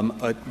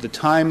the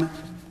time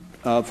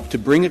to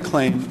bring a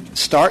claim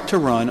start to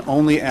run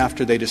only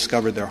after they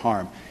discovered their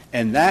harm.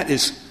 And that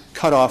is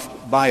cut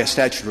off by a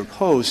statute of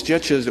repose,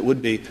 just as it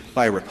would be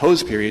by a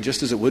repose period,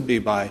 just as it would be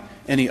by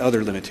any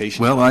other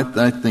limitation. Well,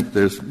 I think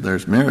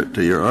there's merit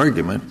to your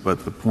argument,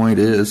 but the point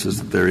is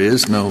that there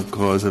is no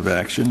cause of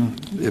action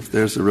if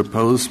there's a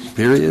repose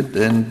period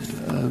and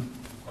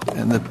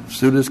the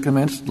suit is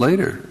commenced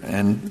later.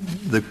 And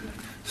the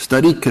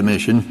study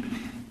commission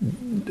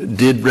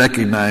did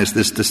recognize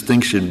this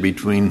distinction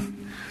between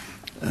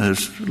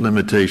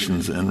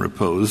limitations and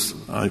repose.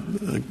 I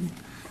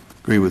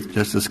agree with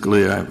Justice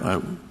Scalia.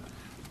 I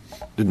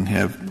didn't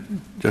have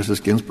Justice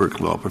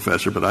Ginsburg's law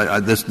professor,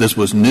 but this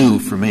was new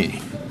for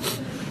me.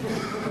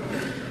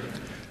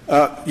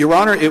 Your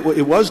Honor,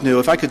 it was new.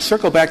 If I could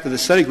circle back to the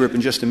study group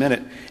in just a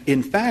minute.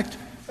 In fact,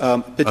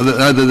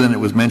 other than it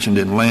was mentioned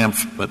in LAMP,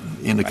 but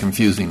in a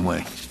confusing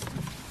way.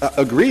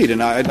 Agreed,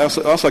 and I'd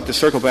also like to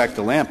circle back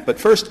to LAMP. But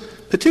first,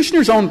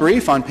 petitioner's own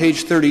brief on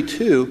page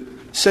 32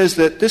 says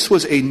that this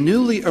was a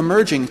newly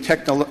emerging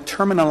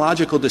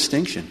terminological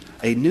distinction,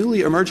 as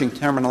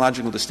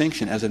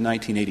of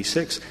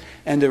 1986.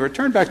 And to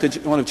return back to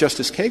one of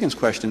Justice Kagan's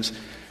questions,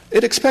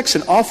 it expects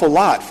an awful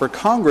lot for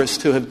Congress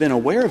to have been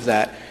aware of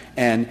that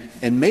and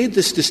made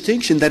this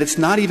distinction that it's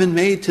not even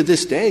made to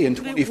this day in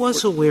 2014. It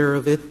was aware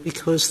of it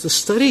because the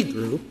study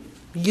group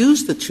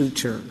used the two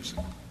terms,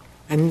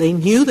 and they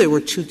knew there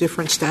were two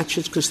different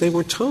statutes because they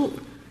were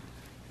told.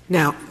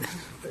 Now,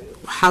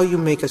 how you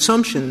make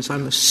assumptions,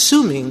 I'm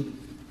assuming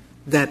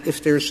that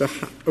if there's a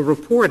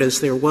report, as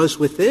there was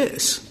with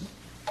this,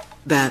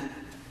 that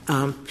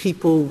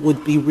people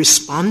would be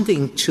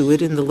responding to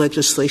it in the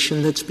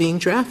legislation that's being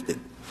drafted.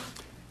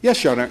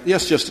 Yes, Your Honor.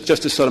 Yes,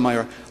 Justice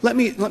Sotomayor. Let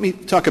me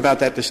talk about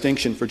that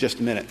distinction for just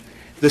a minute.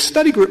 The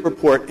study group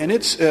report, and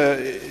it's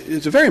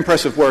a very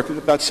impressive work,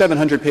 about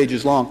 700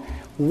 pages long.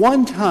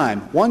 One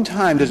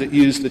time does it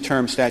use the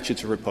term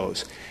statutes of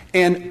repose.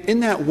 And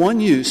in that one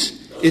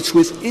use, it's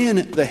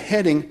within the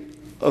heading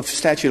of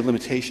statute of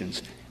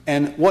limitations.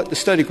 And what the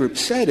study group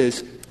said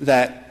is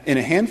that in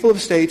a handful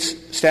of states,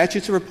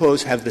 statutes of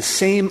repose have the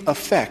same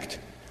effect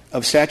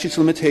of statutes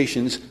of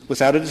limitations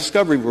without a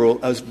discovery rule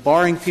as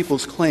barring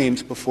people's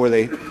claims before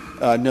they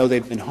know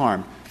they've been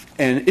harmed.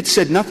 And it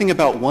said nothing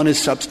about one is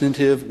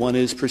substantive, one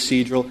is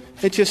procedural.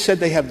 It just said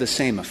they have the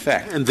same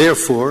effect. And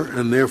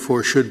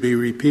therefore should be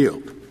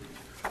repealed,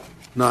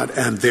 not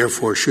and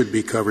therefore should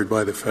be covered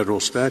by the federal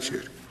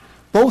statute.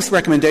 Both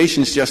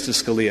recommendations,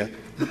 Justice Scalia,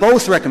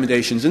 both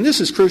recommendations, and this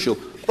is crucial,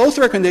 both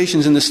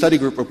recommendations in the study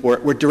group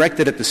report were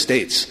directed at the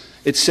states.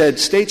 It said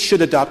states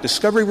should adopt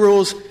discovery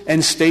rules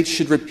and states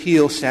should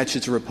repeal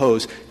statutes of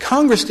repose.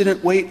 Congress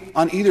didn't wait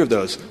on either of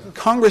those.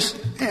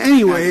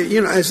 Anyway,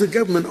 as the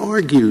government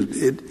argued,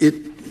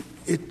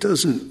 it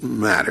doesn't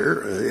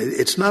matter.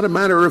 It's not a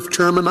matter of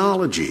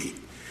terminology.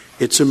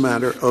 It's a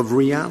matter of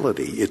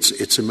reality.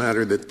 It's a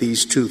matter that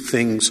these two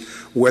things,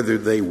 whether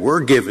they were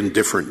given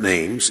different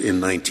names in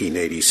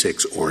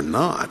 1986 or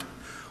not,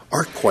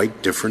 are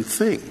quite different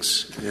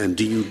things. And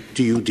do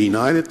you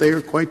deny that they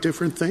are quite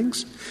different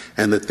things,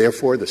 and that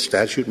therefore the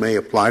statute may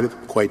apply to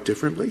them quite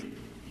differently?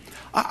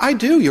 I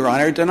do, Your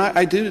Honor.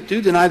 I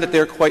do deny that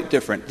they're quite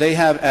different. They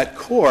have at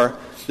core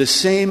the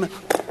same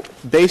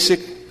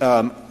basic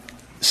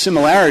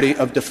similarity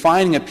of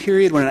defining a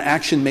period when an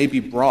action may be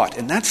brought.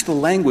 And that's the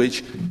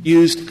language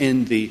used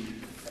in the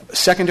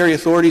secondary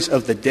authorities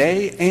of the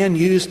day and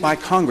used by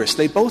Congress.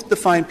 They both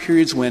define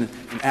periods when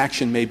an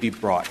action may be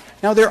brought.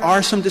 Now, there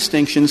are some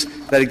distinctions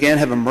that, again,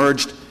 have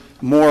emerged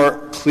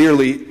more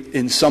clearly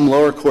in some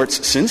lower courts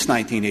since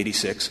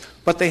 1986,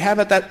 but they have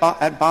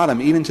at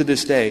bottom, even to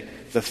this day,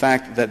 the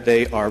fact that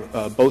they are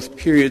both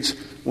periods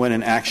when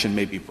an action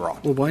may be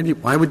brought. Well,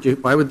 why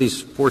would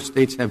these four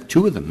states have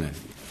two of them then?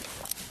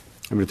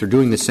 I mean, if they're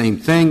doing the same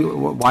thing,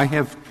 why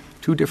have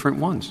two different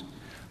ones?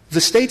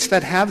 The states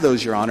that have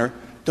those, Your Honor,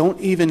 don't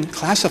even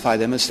classify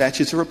them as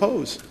statutes of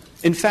repose.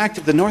 In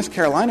fact, the North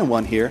Carolina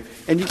one here,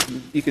 and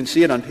you can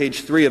see it on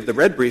page 3 of the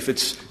red brief,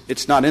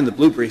 it's not in the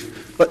blue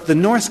brief, but the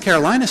North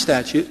Carolina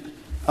statute,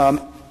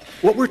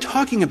 what we're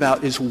talking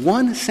about is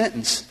one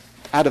sentence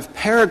out of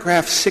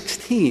paragraph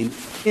 16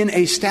 in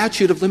a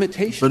statute of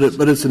limitations.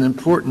 But it's an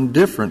important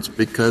difference,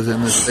 because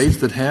in the states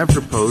that have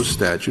proposed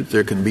statutes,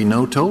 there can be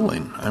no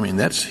tolling. I mean,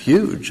 that's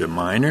huge. A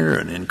minor,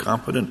 an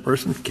incompetent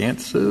person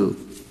can't sue.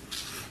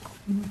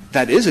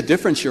 That is a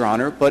difference, Your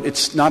Honor, but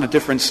it's not a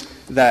difference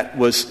that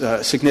was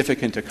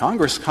significant to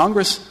Congress.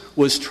 Congress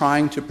was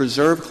trying to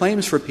preserve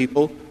claims for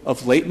people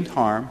of latent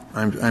harm.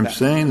 I'm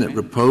saying that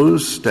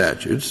proposed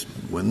statutes,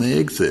 when they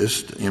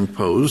exist,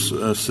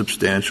 impose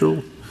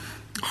substantial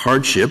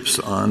hardships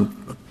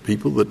on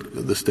people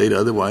that the state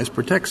otherwise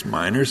protects,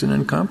 minors and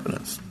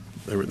incompetents.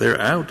 They're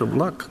out of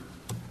luck.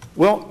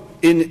 Well,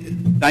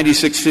 in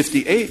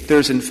 9658,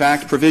 there's in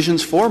fact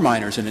provisions for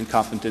minors and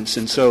incompetents,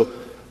 and so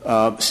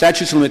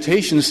statutes of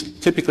limitations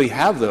typically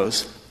have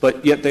those,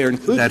 but yet they are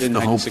included in 9658.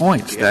 That's the whole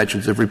point.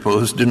 Statutes of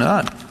repose do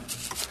not.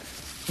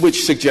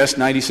 Which suggests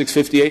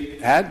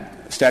 9658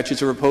 had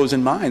statutes of repose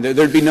in mind.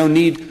 There'd be no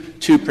need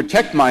to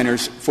protect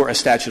minors for a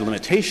statute of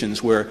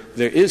limitations where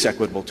there is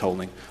equitable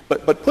tolling.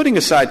 But putting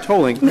aside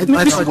tolling,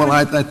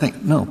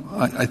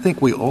 I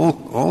think we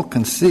all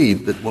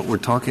concede that what we're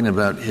talking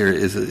about here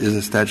is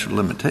a statute of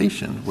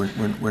limitation.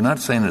 We're not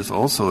saying it's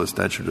also a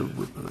statute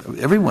of.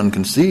 Everyone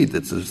concedes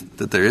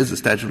that there is a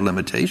statute of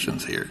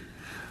limitations here.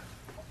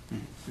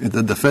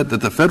 That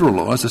the federal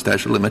law is a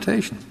statute of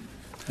limitation,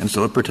 and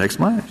so it protects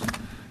minors.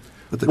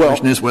 But the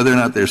question is whether or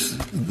not there's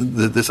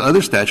this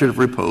other statute of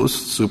repose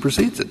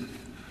supersedes it.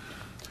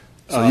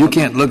 So you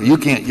can't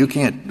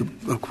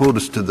quote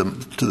us to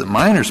the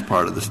minors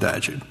part of the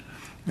statute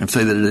and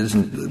say that it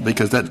isn't,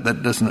 because that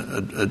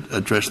doesn't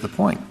address the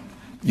point.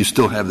 You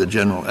still have the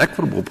general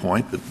equitable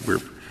point that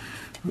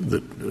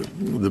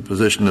the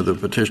position of the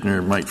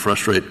petitioner might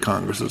frustrate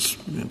Congress's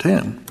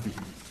intent.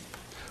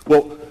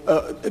 Well,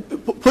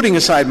 putting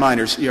aside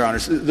minors, Your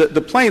Honors,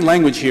 the plain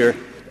language here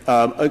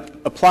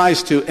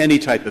applies to any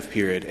type of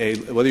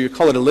period, whether you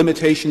call it a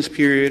limitations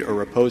period or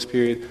repose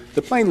period.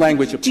 The plain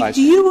language applies.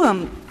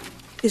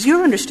 Is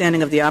your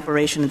understanding of the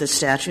operation of the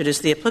statute is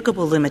the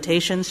applicable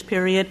limitations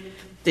period?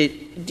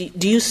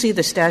 Do you see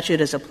the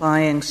statute as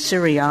applying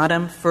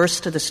seriatim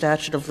first to the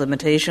statute of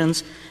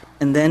limitations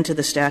and then to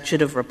the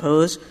statute of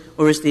repose,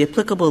 or is the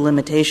applicable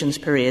limitations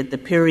period the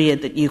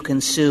period that you can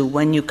sue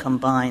when you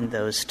combine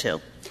those two?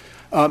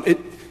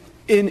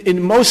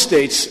 In most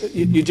states,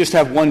 you just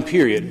have one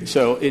period.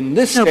 So in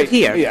this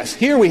case,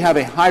 here we have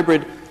a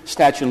hybrid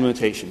statute of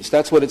limitations.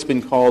 That's what it's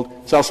been called.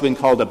 It's also been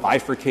called a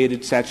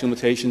bifurcated statute of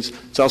limitations.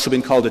 It's also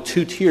been called a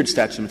two-tiered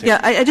statute of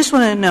limitations. Yeah, I just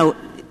want to know,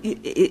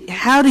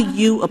 how do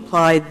you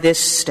apply this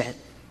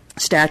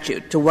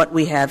statute to what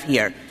we have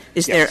here,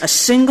 is there a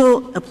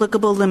single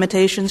applicable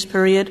limitations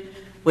period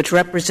which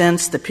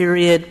represents the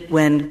period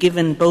when,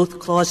 given both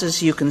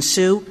clauses, you can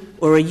sue,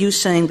 or are you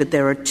saying that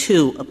there are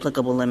two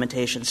applicable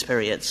limitations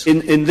periods?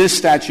 In this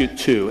statute,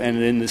 two,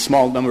 and in the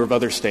small number of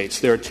other states,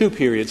 there are two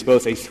periods,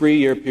 both a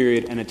 3-year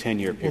period and a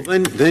 10-year period.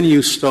 Well, then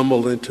you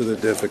stumble into the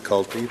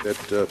difficulty that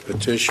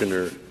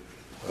Petitioner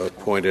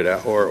pointed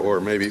out, or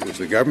maybe it was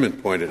the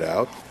government pointed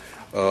out.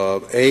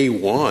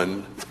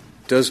 A1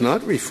 does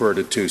not refer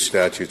to two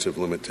statutes of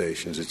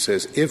limitations. It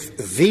says, if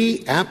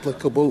the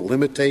applicable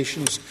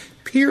limitations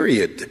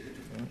period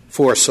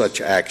for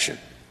such action,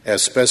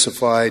 as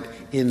specified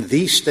in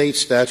the state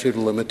statute of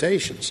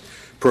limitations,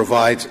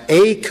 provides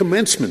a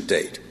commencement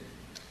date,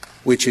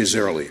 which is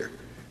earlier.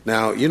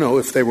 Now,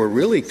 if they were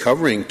really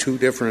covering two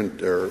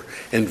different, or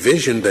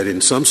envisioned that in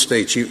some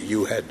states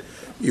you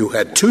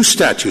had two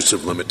statutes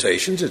of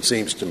limitations, it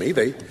seems to me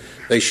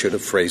they should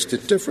have phrased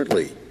it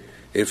differently.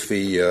 If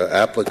the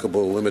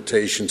applicable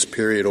limitations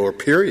period or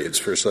periods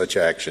for such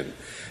action,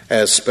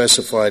 as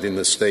specified in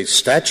the state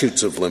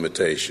statutes of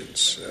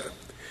limitations,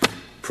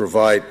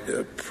 provides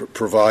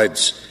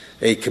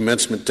a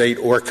commencement date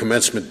or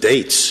commencement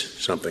dates,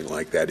 something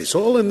like that. It's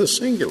all in the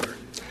singular.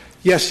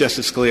 Yes,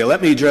 Justice Scalia.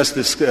 Let me address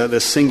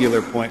this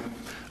singular point.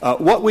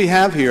 What we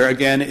have here,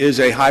 again, is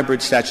a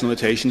hybrid statute of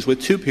limitations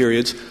with two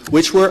periods,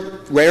 which were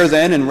rare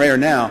then and rare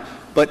now.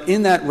 But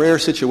in that rare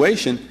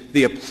situation,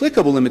 the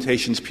applicable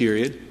limitations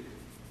period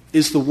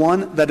is the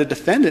one that a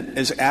defendant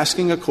is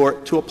asking a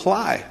court to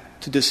apply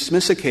to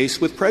dismiss a case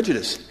with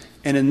prejudice.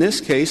 And in this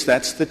case,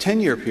 that's the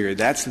 10-year period.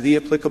 That's the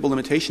applicable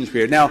limitations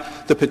period. Now,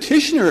 the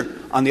petitioner,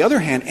 on the other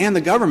hand, and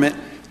the government,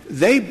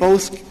 they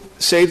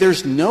both say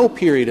there's no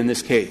period in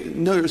this case.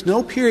 No, there's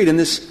no period in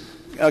this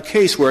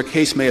case where a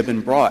case may have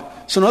been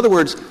brought. So in other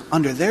words,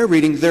 under their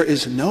reading, there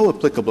is no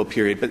applicable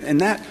period. But in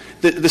that,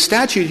 the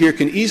statute here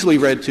can easily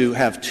read to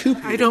have two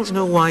periods. I don't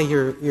know why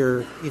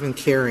you're even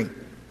caring.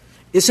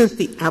 Isn't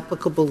the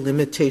applicable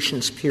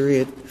limitations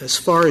period, as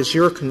far as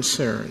you're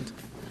concerned,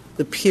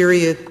 the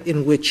period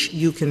in which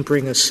you can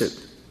bring a suit?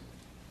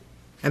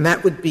 And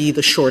that would be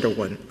the shorter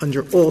one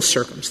under all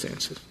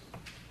circumstances.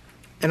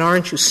 And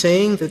aren't you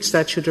saying that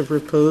statute of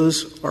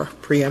repose are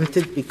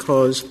preempted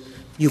because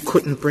you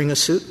couldn't bring a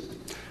suit?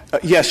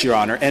 Yes, Your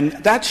Honor. And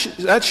that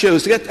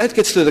shows — that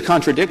gets to the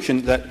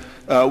contradiction that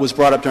was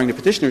brought up during the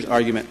petitioner's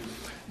argument.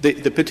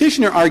 The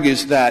petitioner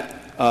argues that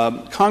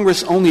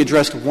Congress only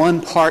addressed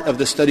one part of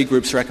the study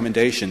group's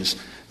recommendations,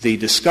 the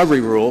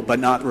discovery rule, but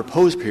not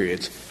repose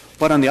periods.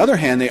 But on the other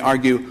hand, they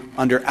argue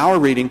under our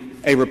reading,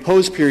 a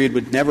repose period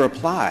would never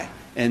apply.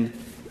 And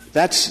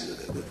that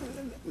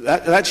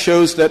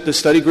shows that the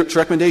study group's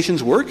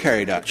recommendations were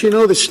carried out.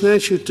 But the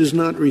statute does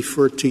not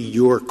refer to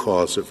your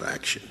cause of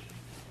action.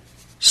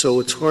 So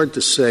it's hard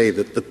to say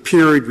that the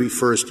period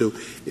refers to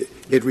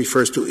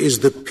is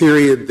the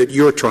period that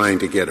you're trying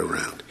to get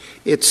around.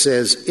 It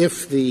says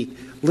if the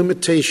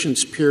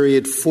limitations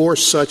period for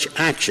such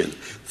action,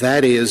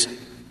 that is,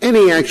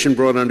 any action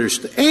brought under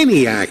state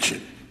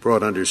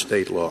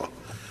law.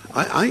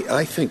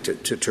 I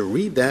think to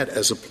read that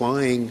as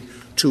applying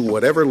to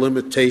whatever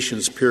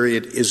limitations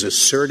period is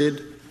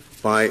asserted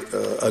by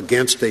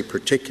against a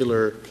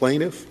particular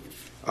plaintiff,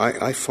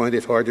 I find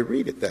it hard to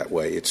read it that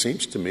way. It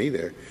seems to me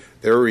they're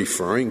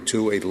referring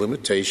to a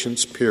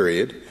limitations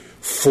period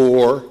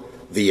for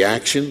the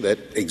action that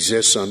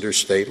exists under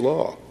state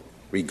law,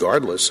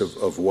 regardless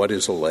of what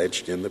is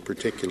alleged in the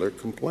particular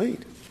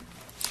complaint.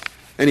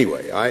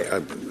 Anyway,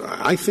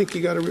 I think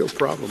you got a real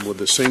problem with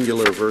the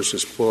singular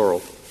versus plural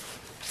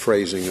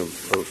phrasing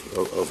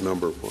of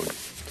number one.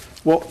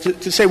 Well,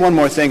 to say one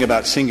more thing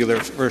about singular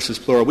versus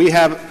plural, we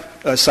have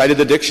cited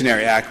the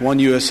Dictionary Act, 1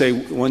 U.S.C.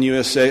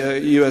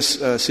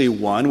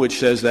 1, which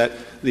says that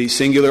the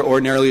singular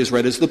ordinarily is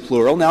read as the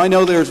plural. Now, I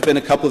know there's been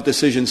a couple of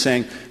decisions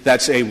saying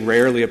that's a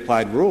rarely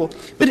applied rule.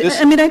 But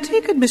I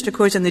take it, Mr.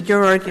 Corzine, that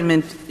your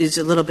argument is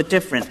a little bit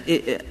different.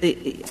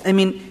 It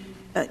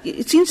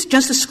seems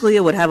Justice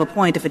Scalia would have a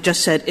point if it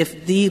just said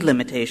if the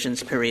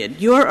limitations period.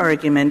 Your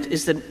argument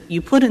is that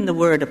you put in the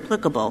word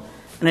applicable,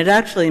 and it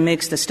actually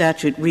makes the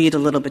statute read a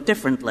little bit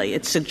differently.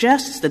 It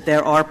suggests that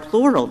there are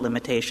plural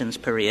limitations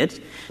periods,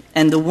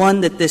 and the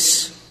one that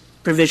this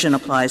provision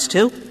applies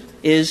to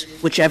is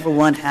whichever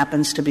one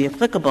happens to be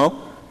applicable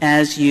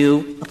as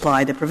you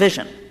apply the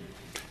provision.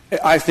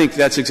 I think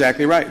that's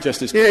exactly right,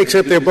 Justice. Yeah,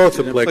 except they're both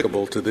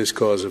applicable to this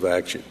cause of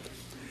action.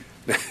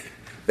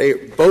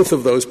 Both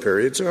of those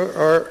periods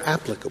are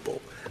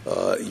applicable.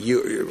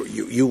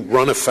 You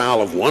run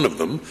afoul of one of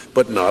them,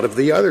 but not of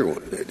the other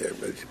one.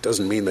 It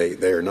doesn't mean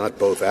they are not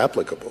both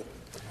applicable.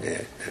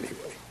 Yeah,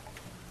 anyway,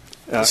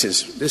 this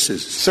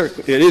is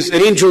certainly it is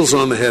angels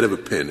on the head of a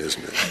pin,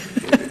 isn't it?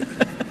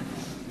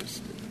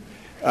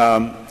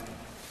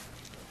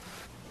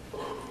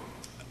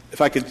 If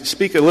I could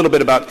speak a little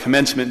bit about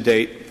commencement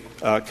date.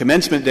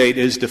 Commencement date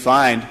is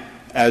defined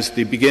as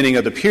the beginning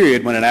of the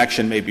period when an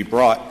action may be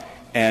brought,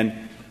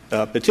 and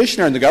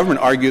petitioner and the government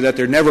argue that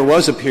there never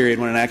was a period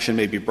when an action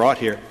may be brought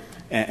here.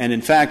 And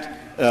in fact,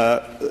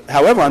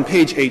 However, on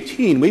page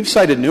 18, we've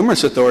cited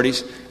numerous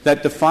authorities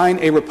that define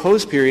a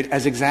repose period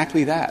as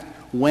exactly that,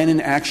 when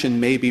an action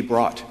may be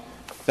brought.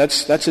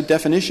 That's a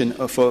definition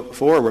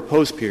for a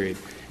repose period.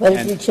 But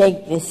if you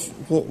take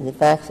the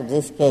facts of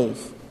this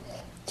case,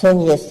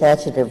 10-year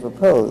statute of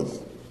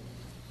repose,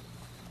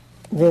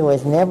 there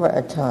was never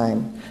a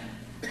time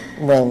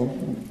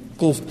when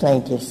these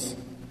plaintiffs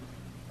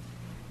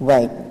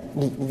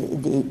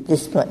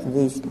these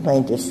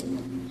plaintiffs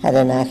had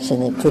an action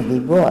that could be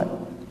brought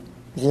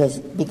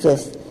because the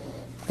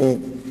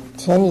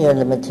 10-year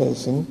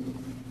limitation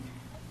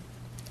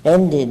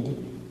ended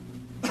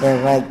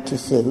their right to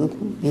sue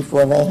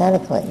before they had a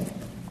claim.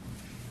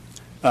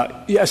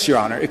 Yes, Your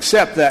Honor,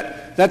 except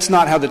that that's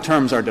not how the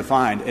terms are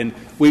defined. And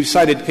we've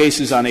cited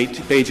cases on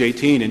page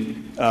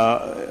 18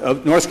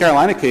 of North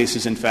Carolina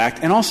cases, in fact,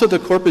 and also the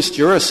corpus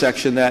juris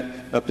section that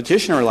a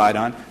petitioner relied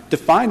on,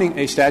 defining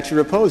a statute of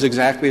repose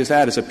exactly as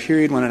that, as a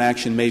period when an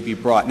action may be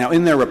brought. Now,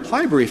 in their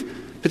reply brief,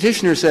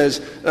 petitioner says,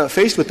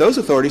 faced with those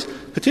authorities,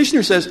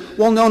 petitioner says,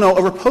 well, no,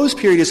 a repose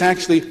period is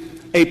actually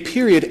a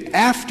period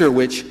after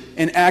which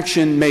an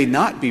action may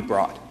not be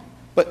brought.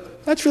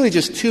 But that's really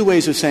just two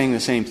ways of saying the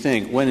same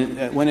thing, when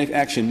an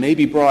action may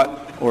be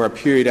brought or a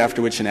period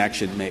after which an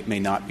action may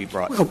not be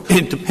brought. Well,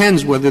 it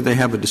depends whether they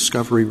have a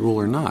discovery rule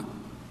or not,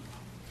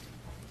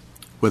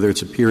 whether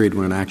it's a period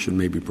when an action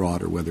may be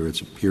brought or whether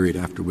it's a period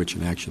after which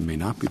an action may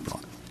not be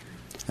brought.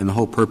 And the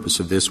whole purpose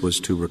of this was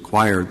to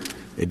require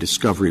a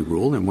discovery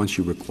rule, and once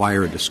you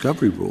require a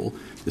discovery rule,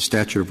 the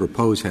statute of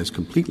repose has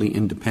completely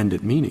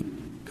independent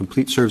meaning,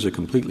 serves a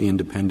completely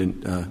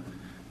independent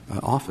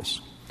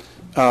office.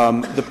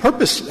 The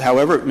purpose,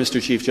 however,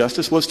 Mr. Chief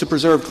Justice, was to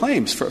preserve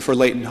claims for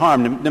latent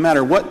harm, no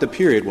matter what the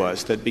period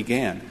was that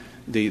began.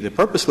 The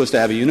purpose was to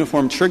have a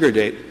uniform trigger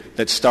date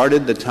that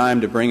started the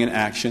time to bring an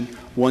action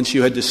once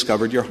you had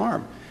discovered your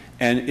harm.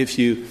 And if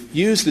you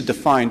use the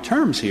defined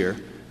terms here,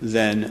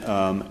 then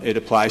it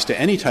applies to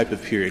any type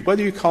of period,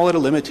 whether you call it a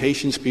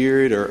limitations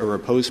period or a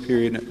repose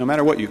period, no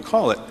matter what you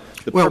call it.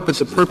 But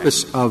the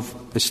purpose of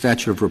a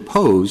statute of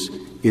repose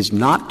is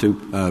not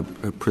to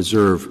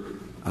preserve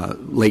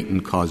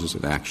latent causes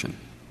of action.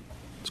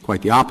 It's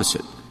quite the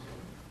opposite.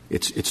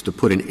 It's to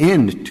put an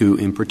end to,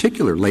 in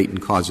particular,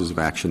 latent causes of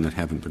action that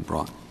haven't been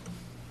brought.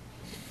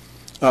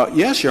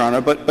 Yes, Your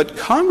Honor, but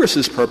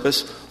Congress's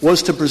purpose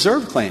was to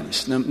preserve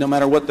claims, no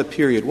matter what the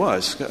period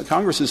was.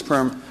 Congress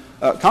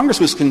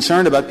was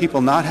concerned about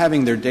people not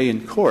having their day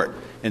in court,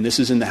 and this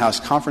is in the House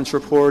Conference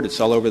Report, it's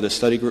all over the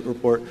study group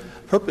report,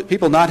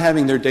 people not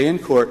having their day in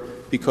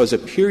court because a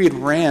period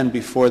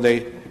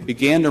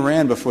began to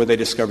run before they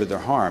discovered their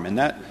harm. And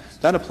that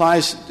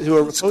applies to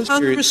a repose period. Is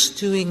Congress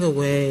doing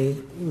away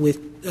with,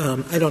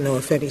 I don't know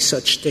if any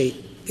such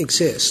state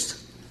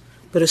exists,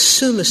 but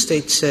assume a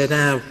state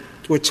said,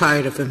 we're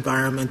tired of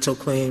environmental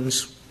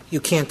claims, you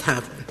can't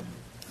have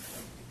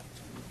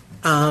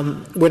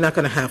one. We're not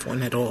going to have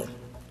one at all.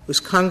 Was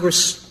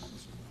Congress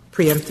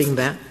preempting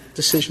that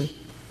decision?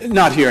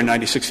 Not here in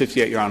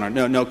 9658, Your Honor.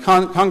 No.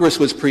 Congress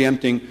was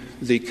preempting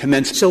the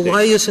commencement. So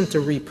why isn't a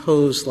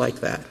repose like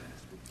that?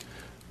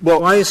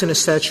 Well, why isn't a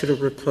statute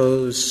of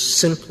repose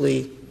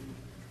simply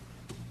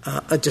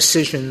a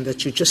decision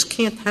that you just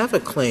can't have a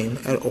claim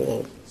at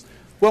all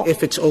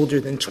if it's older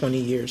than 20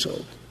 years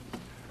old?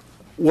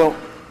 Well,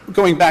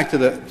 going back to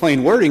the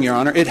plain wording, Your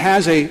Honor, it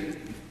has a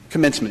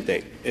commencement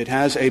date. It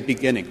has a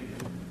beginning.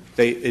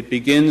 It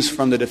begins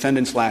from the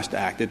defendant's last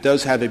act. It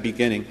does have a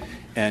beginning,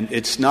 and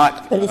it's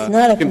not. But it's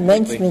not a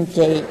commencement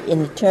date.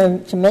 In the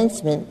term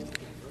commencement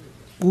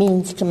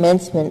means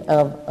commencement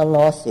of a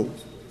lawsuit.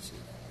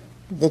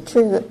 The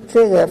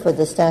trigger for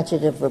the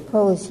statute of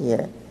repose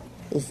here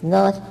is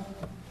not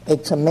a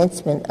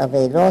commencement of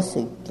a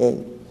lawsuit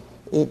date.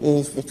 It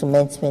is the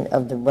commencement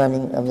of the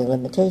running of the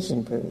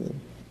limitation period.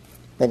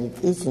 But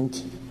it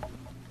isn't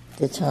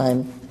the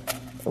time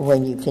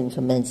when you can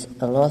commence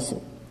a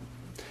lawsuit.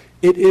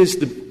 It is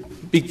the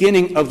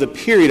beginning of the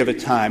period of a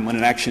time when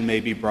an action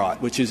may be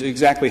brought, which is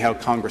exactly how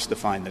Congress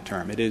defined the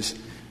term.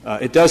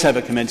 It does have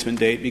a commencement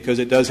date because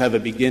it does have a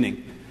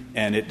beginning,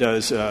 and it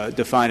does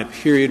define a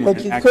period when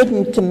an action. But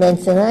you couldn't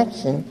commence an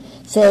action.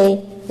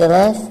 Say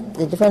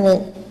the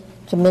defendant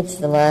commits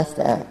the last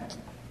act,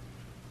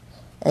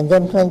 and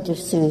then plaintiff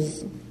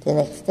sues the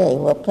next day.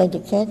 Well,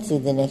 plaintiff can't sue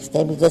the next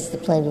day because the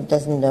plaintiff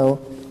doesn't know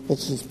that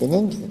she's been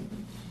injured.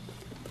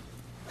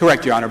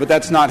 Correct, Your Honor, but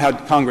that's not how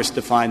Congress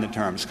defined the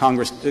terms.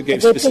 Congress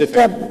gave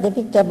specific. They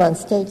picked up on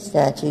state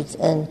statutes,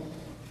 and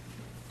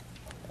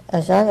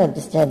as I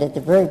understand it,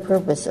 the very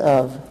purpose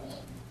of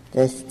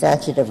the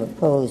statute of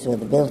repose or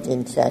the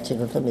built-in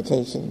statute of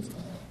limitations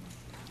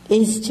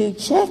is to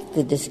check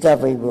the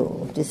discovery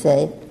rule, to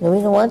say, no,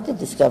 we don't want the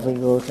discovery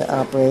rule to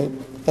operate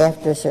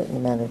after a certain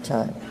amount of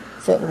time.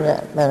 A certain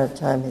amount of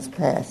time has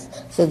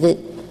passed. So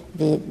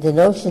the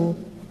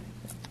notion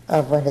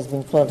of what has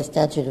been called a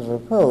statute of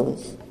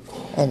repose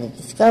and the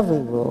discovery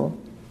rule,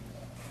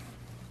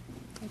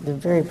 the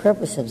very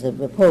purpose of the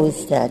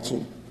repose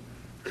statute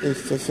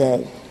is to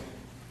say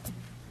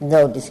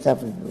no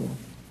discovery rule.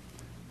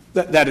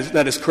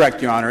 That is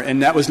correct, Your Honor,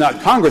 and that was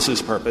not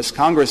Congress's purpose.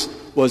 Congress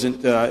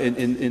wasn't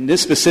in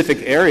this specific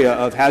area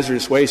of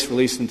hazardous waste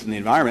released into the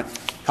environment.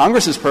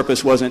 Congress's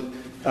purpose wasn't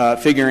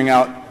figuring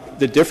out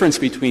the difference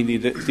between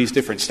these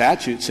different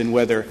statutes and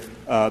whether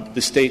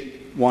the state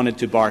wanted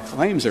to bar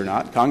claims or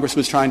not. Congress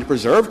was trying to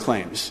preserve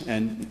claims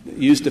and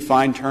use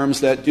defined terms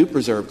that do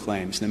preserve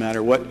claims, no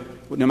matter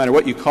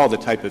what you call the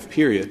type of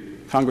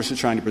period. Congress is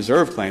trying to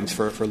preserve claims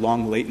for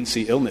long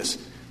latency illness.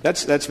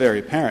 That's very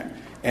apparent.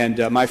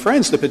 And my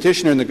friends, the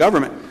petitioner and the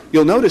government,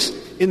 you'll notice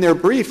in their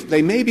brief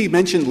they maybe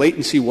mentioned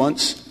latency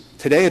once.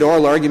 Today at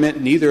oral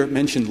argument, neither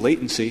mentioned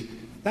latency.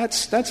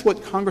 That's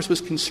what Congress was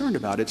concerned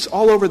about. It's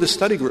all over the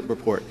study group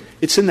report.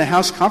 It's in the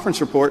House conference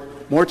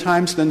report more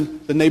times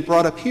than they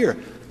brought up here.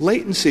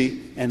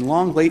 Latency and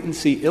long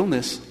latency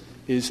illness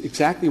is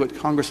exactly what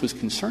Congress was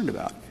concerned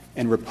about.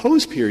 And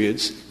repose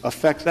periods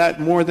affect that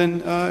more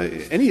than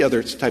any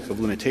other type of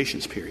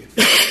limitations period.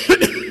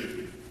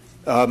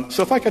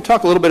 So if I could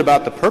talk a little bit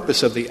about the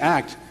purpose of the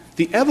Act,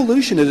 the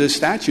evolution of this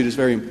statute is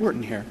very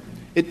important here.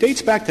 It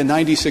dates back to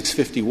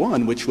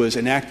 9651, which was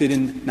enacted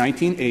in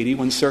 1980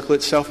 when CERCLA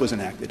itself was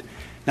enacted.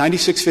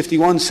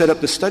 9651 set up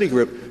the study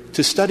group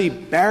to study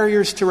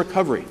barriers to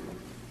recovery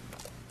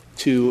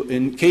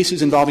in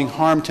cases involving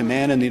harm to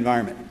man and the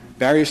environment,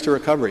 barriers to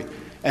recovery.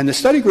 And the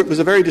study group was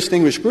a very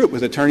distinguished group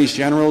with attorneys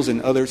generals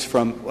and others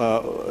from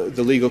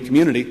the legal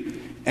community.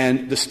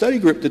 And the study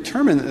group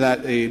determined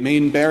that a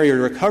main barrier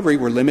to recovery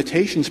were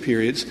limitations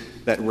periods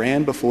that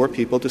ran before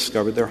people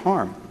discovered their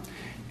harm.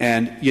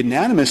 And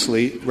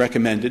unanimously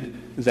recommended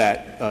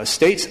that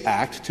states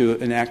act to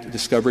enact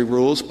discovery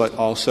rules, but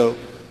also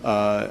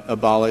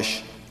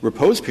abolish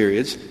repose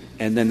periods.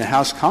 And then the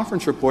House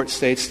conference report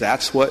states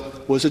that's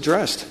what was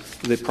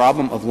addressed, the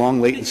problem of long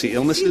latency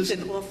illnesses.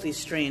 It's an awfully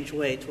strange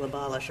way to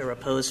abolish a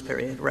repose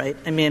period, right?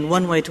 I mean,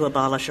 one way to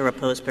abolish a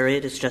repose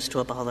period is just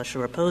to abolish a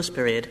repose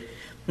period.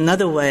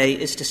 Another way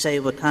is to say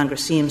what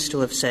Congress seems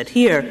to have said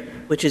here,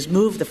 which is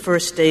move the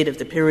first date of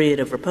the period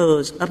of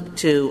repose up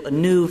to a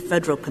new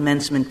federal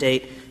commencement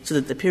date so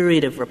that the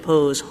period of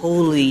repose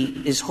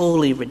is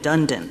wholly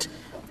redundant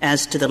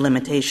as to the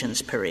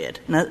limitations period.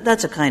 Now,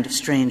 that's a kind of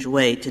strange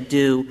way to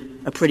do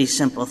a pretty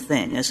simple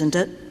thing, isn't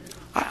it?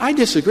 I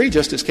disagree,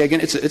 Justice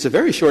Kagan. It's a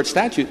very short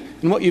statute.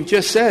 And what you've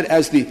just said,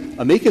 as the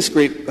amicus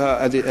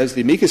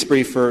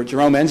brief for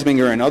Jerome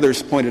Ensminger and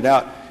others pointed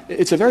out,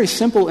 it's a very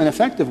simple and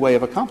effective way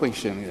of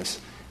accomplishing this.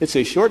 It's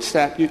a short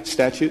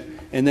statute,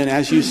 and then,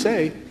 as you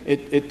say,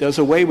 it does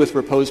away with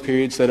repose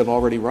periods that have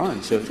already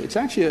run. So it's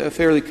actually a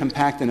fairly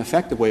compact and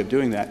effective way of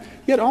doing that.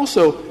 Yet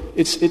also,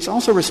 it's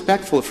also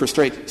respectful for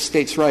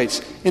states'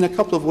 rights in a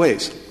couple of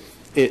ways.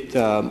 It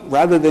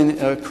rather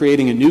than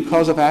creating a new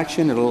cause of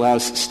action, it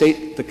allows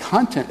the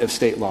content of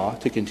state law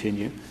to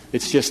continue.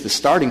 It's just the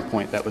starting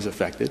point that was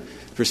affected.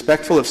 It's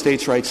respectful of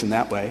states' rights in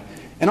that way.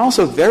 And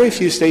also, very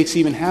few states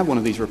even have one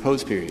of these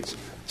repose periods.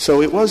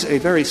 So it was a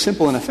very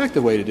simple and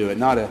effective way to do it,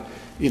 not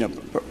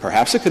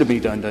perhaps it could have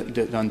been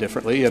done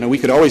differently. We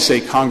could always say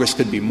Congress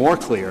could be more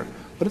clear,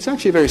 but it's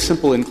actually a very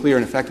simple and clear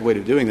and effective way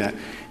of doing that.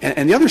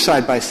 And the other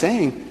side, by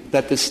saying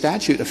that the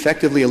statute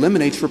effectively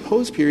eliminates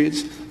repose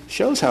periods,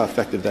 shows how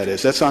effective that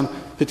is. That's on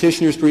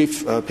Petitioner's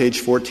brief, page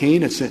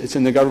 14. It's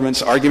in the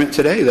government's argument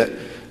today that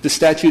the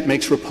statute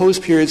makes repose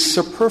periods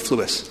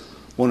superfluous.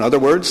 Well, in other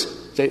words,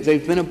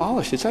 they've been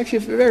abolished. It's actually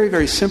very,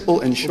 very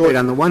simple and short. Wait,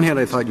 on the one hand,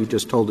 I thought you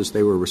just told us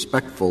they were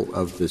respectful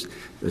of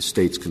the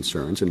state's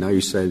concerns, and now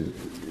you said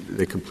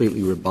they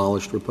completely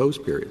abolished repose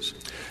periods.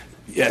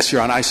 Yes,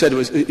 Your Honor. I said it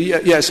was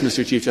yes,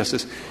 Mr. Chief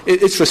Justice.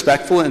 It's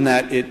respectful in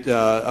that it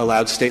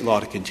allowed state law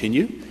to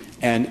continue.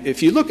 And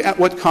if you look at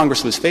what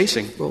Congress was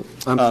facing — Well,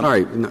 I'm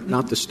sorry,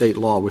 not the state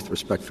law with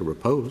respect to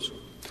repose.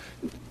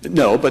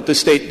 No, but the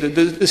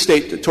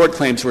state tort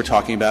claims we're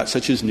talking about,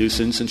 such as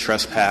nuisance and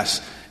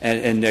trespass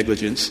and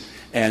negligence,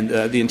 and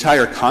the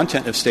entire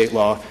content of state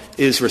law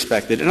is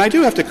respected. And I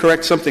do have to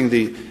correct something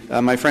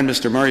my friend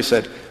Mr. Murray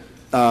said.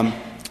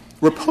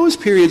 Repose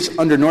periods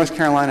under North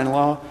Carolina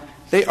law,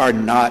 they are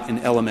not an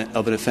element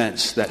of an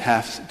offense that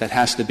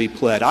has to be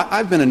pled.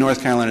 I've been a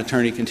North Carolina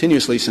attorney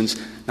continuously since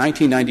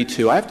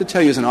 1992. I have to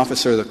tell you, as an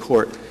officer of the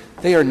court,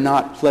 they are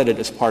not pleaded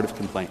as part of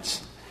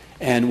complaints.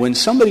 And when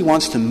somebody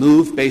wants to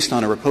move based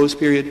on a repose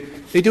period,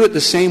 they do it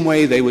the same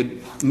way they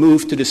would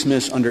move to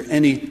dismiss under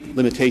any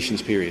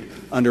limitations period,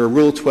 under a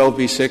Rule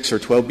 12b-6 or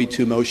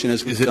 12b-2 motion.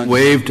 As we've done. Is it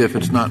waived if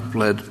it's not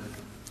pled?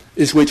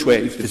 Is which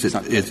waived?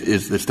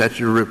 Is the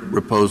statute of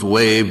repose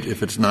waived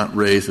if it's not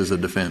raised as a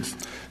defense?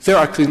 There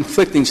are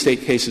conflicting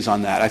state cases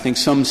on that. I think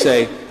some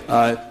say,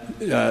 well,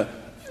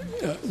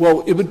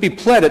 it would be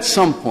pled at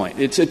some point.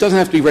 It doesn't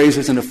have to be raised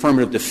as an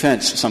affirmative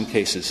defense, some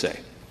cases say.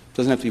 It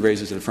doesn't have to be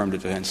raised as an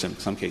affirmative defense,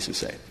 some cases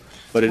say.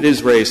 But it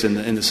is raised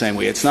in the same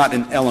way. It's not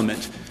an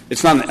element.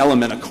 It's not an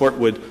element a court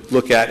would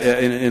look at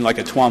in like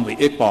a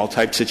Twombly-Iqbal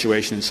type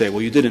situation and say,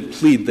 well, you didn't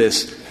plead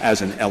this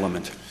as an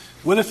element.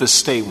 What if a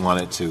state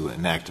wanted to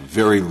enact a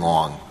very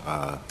long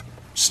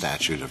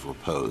statute of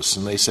repose,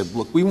 and they said,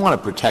 look, we want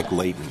to protect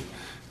latent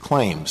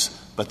claims,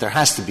 but there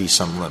has to be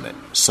some limit.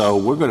 So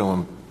we're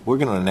going to we're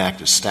going to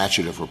enact a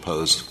statute of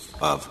repose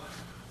of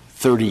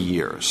 30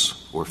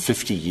 years or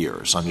 50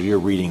 years. Under your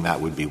reading,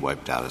 that would be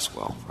wiped out as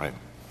well, right?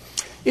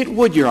 It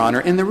would, Your Honor.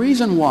 And the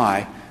reason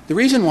why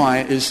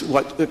is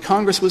what the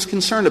Congress was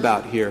concerned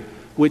about here,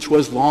 which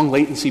was long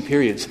latency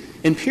periods.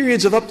 And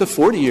periods of up to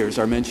 40 years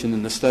are mentioned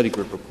in the study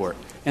group report.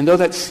 And though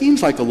that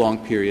seems like a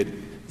long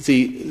period,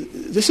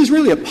 this is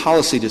really a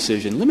policy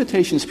decision.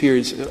 Limitations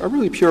periods are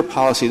really pure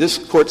policy. This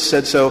Court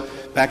said so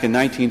back in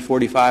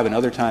 1945 and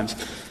other times.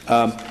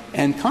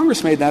 And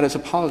Congress made that as a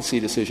policy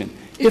decision.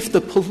 If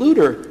the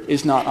polluter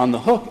is not on the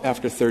hook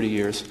after 30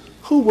 years,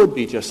 who would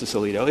be, Justice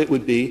Alito? It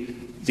would be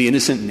the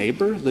innocent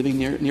neighbor living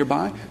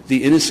nearby,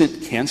 the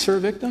innocent cancer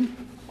victim,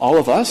 all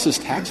of us as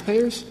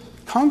taxpayers.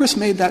 Congress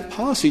made that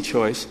policy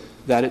choice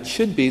that it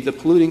should be the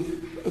polluting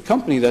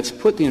company that's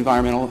put the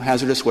environmental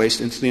hazardous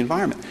waste into the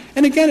environment.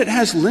 And again, it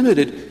has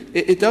limited —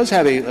 it does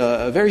have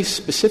a very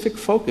specific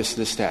focus,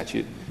 this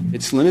statute.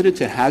 It's limited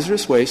to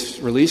hazardous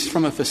waste released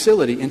from a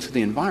facility into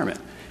the environment.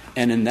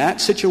 And in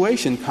that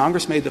situation,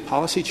 Congress made the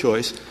policy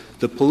choice.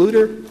 The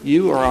polluter,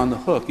 you are on the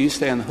hook. You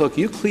stay on the hook.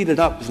 You clean it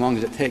up as long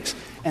as it takes.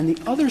 And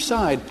the other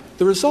side,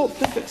 the result —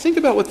 think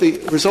about what the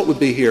result would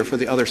be here for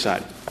the other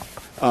side.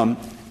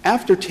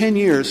 After 10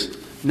 years,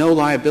 no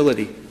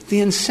liability. The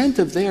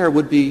incentive there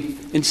would be,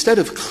 instead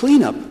of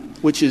cleanup,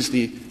 which is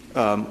the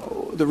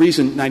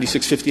reason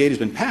 9658 has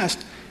been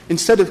passed,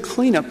 instead of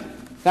cleanup,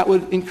 that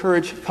would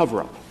encourage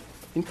cover-up.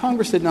 And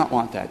Congress did not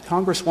want that.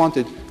 Congress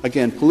wanted,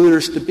 again,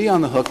 polluters to be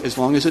on the hook as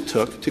long as it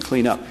took to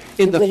clean up.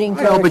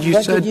 But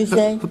you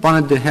said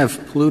wanted to have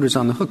polluters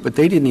on the hook, but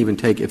they didn't even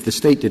take — if the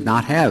state did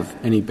not have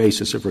any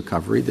basis of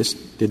recovery, this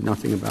did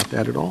nothing about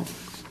that at all.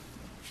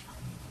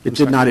 It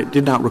did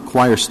not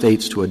require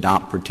states to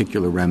adopt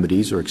particular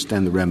remedies or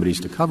extend the remedies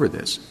to cover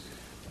this.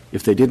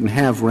 If they didn't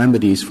have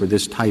remedies for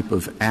this type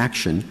of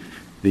action,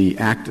 the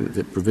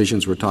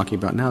provisions we're talking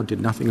about now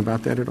did nothing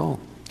about that at all.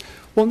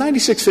 Well,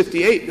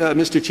 9658,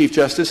 Mr. Chief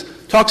Justice,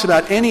 talks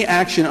about any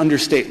action under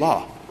state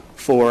law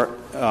for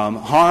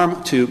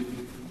harm to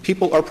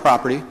people or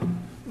property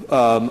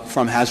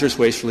from hazardous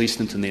waste released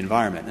into the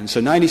environment. And so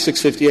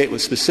 9658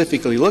 was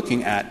specifically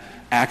looking at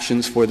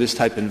actions for this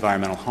type of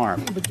environmental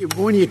harm. But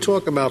when you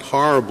talk about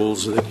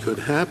horribles that could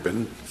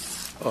happen,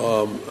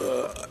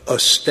 a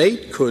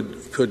state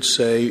could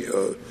say,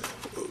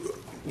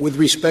 with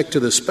respect to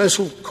the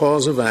special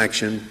cause of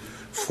action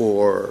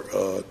for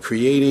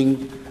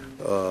creating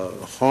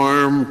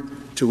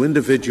harm to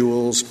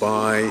individuals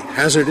by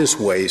hazardous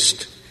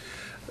waste,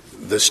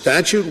 the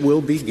statute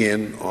will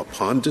begin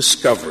upon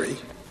discovery,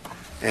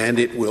 and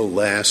it will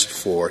last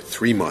for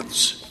 3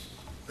 months.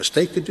 A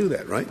state could do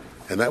that, right?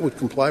 And that would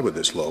comply with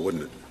this law,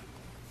 wouldn't it?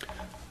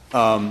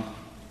 A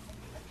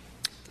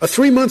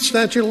 3-month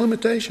statute of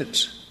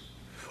limitations.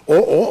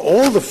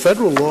 All the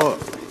federal law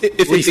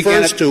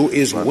refers to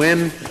is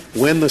when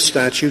the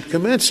statute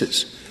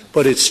commences.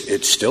 But it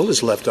still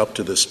is left up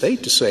to the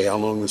state to say how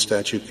long the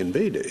statute can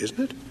be, isn't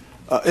it?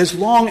 As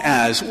long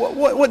as —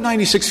 what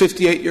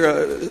 9658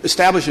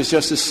 establishes,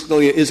 Justice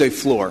Scalia, is a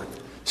floor.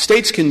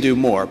 States can do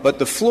more, but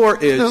the floor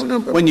is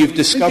when you've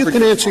discovered — You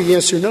can answer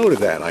yes or no to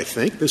that, I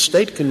think. The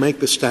state can make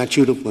the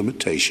statute of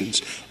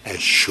limitations as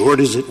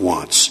short as it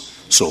wants,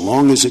 so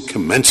long as it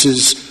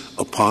commences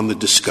upon the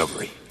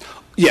discovery.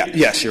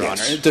 Yes, Your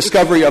Honor.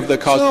 Discovery of the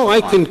cause of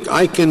harm.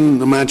 I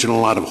can imagine a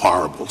lot of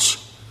horribles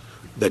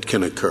that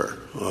can occur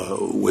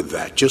with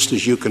that, just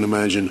as you can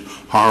imagine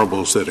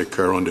horribles that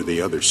occur under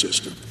the other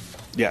system.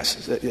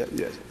 Yes,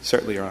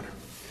 certainly, Your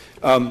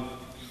Honor.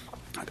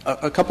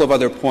 A couple of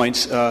other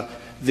points.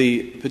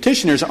 The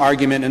petitioner's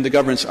argument and the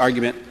government's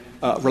argument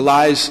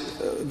relies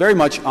very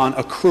much on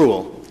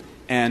accrual.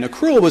 And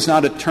accrual was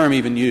not a term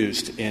even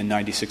used in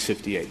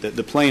 9658.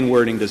 The plain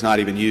wording does not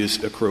even use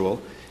accrual.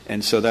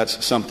 And so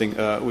that's something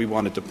we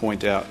wanted to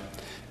point out.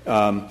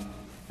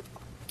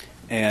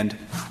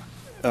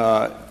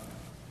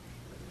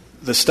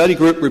 The study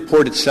group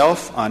report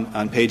itself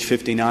on page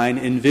 59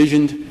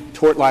 envisioned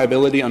tort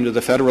liability under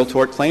the Federal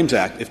Tort Claims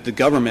Act if the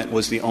government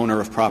was the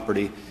owner of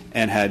property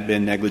and had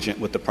been negligent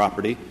with the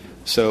property.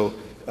 So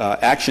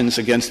actions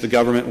against the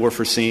government were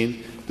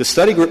foreseen. The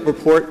study group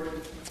report,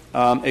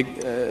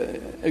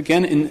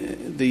 again,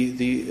 in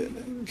the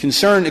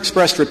concern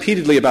expressed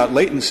repeatedly about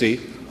latency,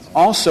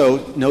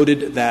 also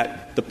noted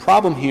that the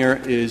problem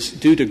here is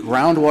due to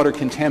groundwater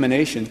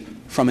contamination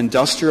from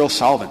industrial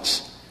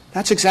solvents.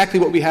 That's exactly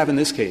what we have in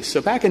this case.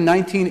 So back in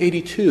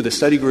 1982, the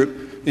study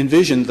group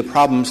envisioned the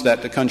problems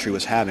that the country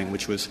was having,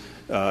 which was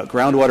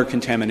groundwater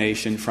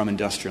contamination from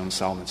industrial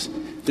solvents.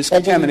 This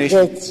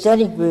contamination — The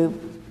study group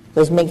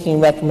was making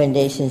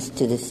recommendations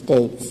to the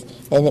states,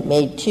 and it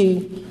made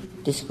 2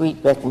 discrete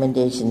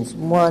recommendations.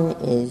 One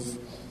is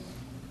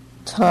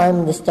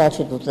time the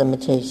statute of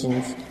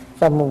limitations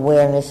from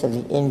awareness of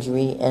the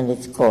injury and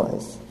its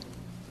cause.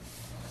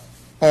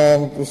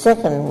 And the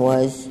second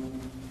was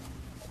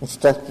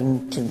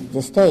instructing to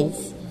the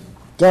states,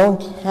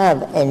 don't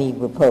have any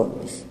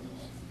repose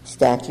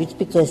statutes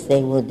because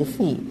they will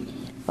defeat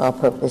our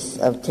purpose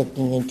of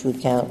taking into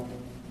account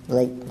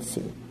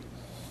latency.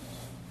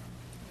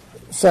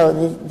 So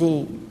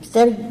the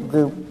study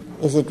group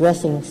is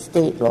addressing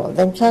state law.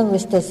 Then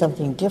Congress does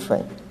something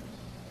different.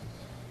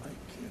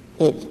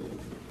 It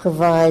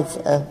provides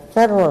a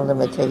federal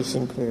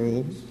limitation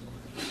period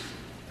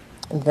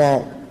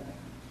that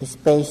is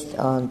based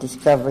on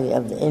discovery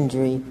of the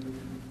injury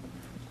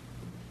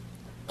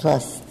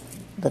plus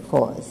the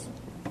cause.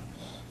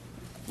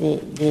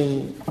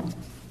 The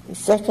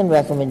second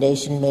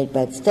recommendation made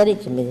by the study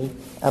committee,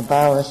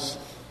 abolish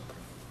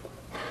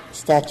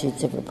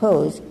statutes of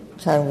repose.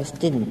 Congress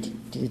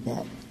didn't do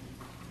that.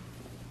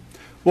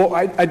 Well,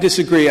 I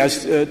disagree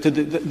as to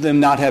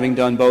them not having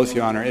done both,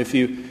 Your Honor.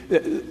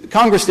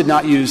 Congress did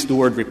not use the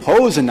word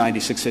repose in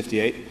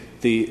 9658.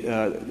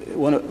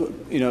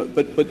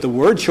 But the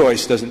word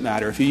choice doesn't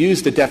matter. If you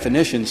use the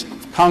definitions,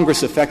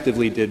 Congress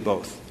effectively did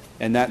both.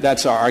 And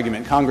that's our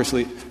argument.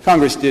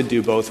 Congress did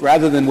do both.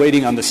 Rather than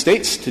waiting on the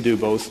states to do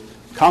both,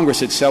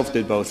 Congress itself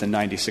did both in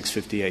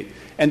 9658.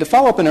 And to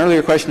follow up an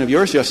earlier question of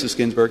yours, Justice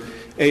Ginsburg,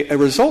 a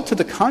result to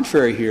the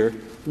contrary here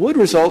could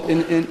result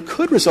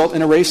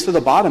in a race to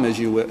the bottom,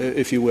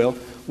 if you will,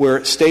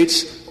 where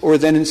states are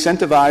then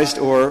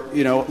incentivized or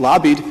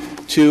lobbied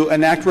to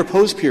enact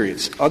repose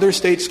periods. Other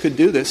states could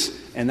do this,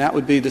 and that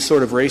would be the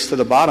sort of race to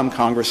the bottom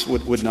Congress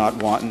would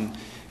not want. And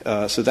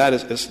so that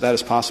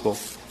is possible.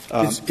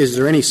 Is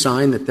there any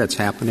sign that that's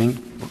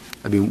happening?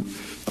 I mean,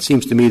 it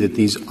seems to me that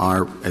these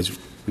are, as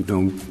we've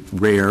known,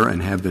 rare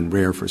and have been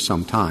rare for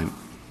some time,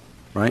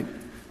 right?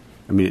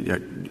 I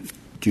mean,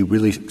 do you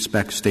really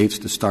expect states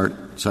to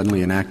start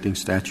suddenly enacting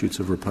statutes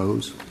of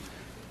repose?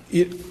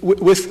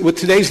 With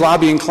today's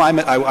lobbying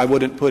climate, I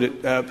wouldn't put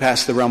it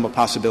past the realm of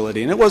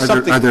possibility. And it was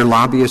Are there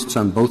lobbyists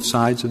on both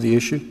sides of the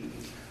issue?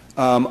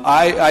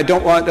 I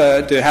don't want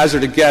to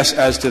hazard a guess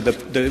as to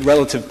the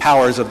relative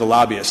powers of the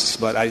lobbyists,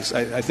 but I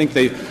think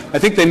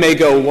they may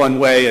go one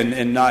way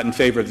and not in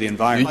favor of the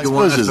environment. You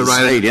want us to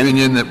write an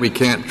opinion that we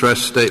can't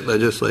trust state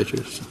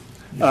legislatures?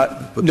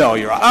 No,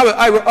 Your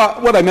Honor.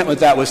 What I meant with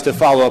that was to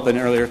follow up an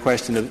earlier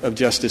question of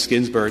Justice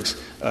Ginsburg's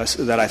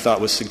that I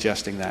thought was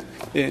suggesting that.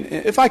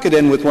 If I could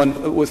end with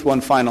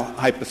one final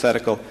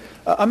hypothetical.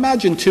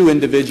 Imagine two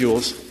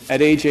individuals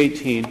at age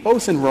 18,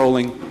 both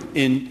enrolling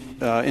in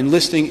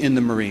enlisting in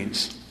the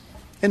Marines,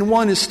 and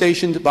one is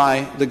stationed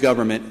by the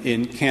government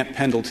in Camp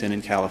Pendleton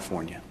in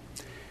California.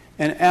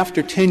 And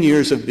after 10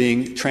 years of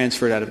being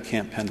transferred out of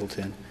Camp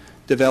Pendleton,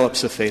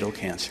 develops a fatal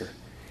cancer.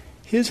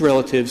 His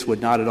relatives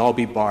would not at all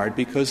be barred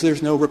because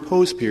there's no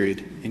repose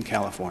period in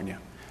California.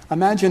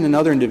 Imagine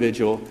another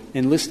individual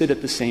enlisted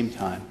at the same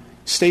time,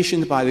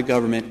 stationed by the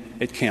government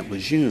at Camp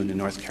Lejeune in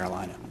North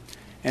Carolina,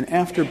 and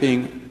after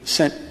being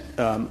sent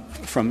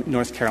from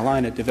North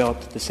Carolina,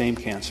 developed the same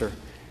cancer.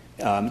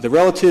 The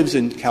relatives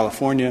in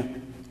California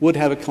would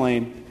have a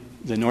claim.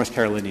 The North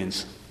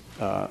Carolinians,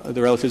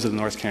 the relatives of the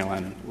North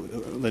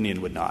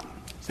Carolinian would not.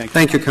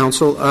 Thank you,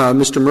 counsel.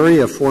 Mr. Murray,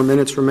 you have 4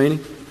 minutes remaining.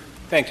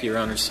 Thank you, Your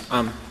Honors.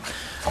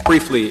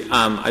 Briefly,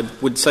 I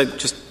would say,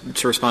 just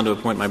to respond to a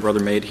point my brother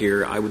made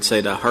here, I would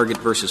say to Hargett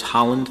v.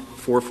 Holland,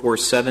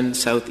 447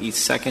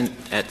 Southeast 2nd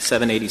at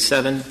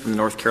 787 from the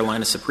North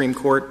Carolina Supreme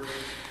Court,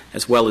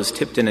 as well as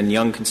Tipton and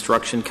Young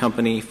Construction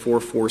Company,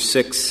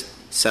 446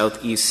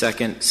 Southeast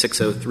 2nd,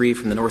 603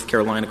 from the North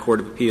Carolina Court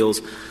of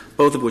Appeals,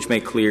 both of which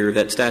make clear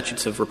that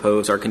statutes of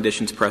repose are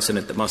conditions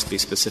precedent that must be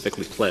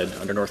specifically pled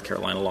under North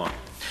Carolina law.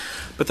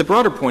 But the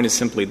broader point is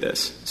simply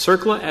this.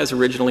 CERCLA, as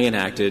originally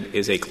enacted,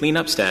 is a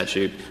cleanup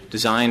statute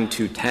designed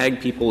to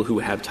tag people who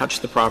have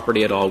touched the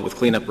property at all with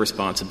cleanup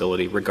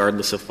responsibility,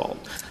 regardless of fault.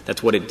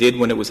 That's what it did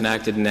when it was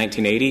enacted in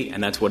 1980,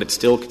 and that's what it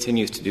still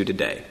continues to do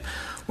today.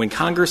 When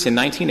Congress in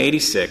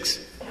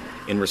 1986,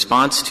 in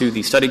response to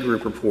the study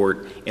group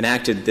report,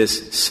 enacted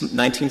this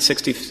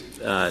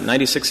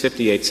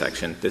 9658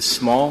 section, this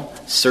small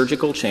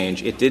surgical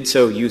change, it did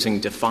so using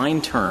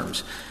defined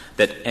terms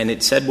and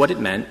it said what it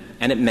meant,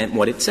 and it meant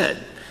what it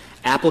said.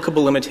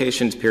 Applicable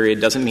limitations period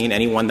doesn't mean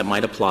any one that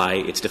might apply.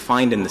 It's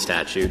defined in the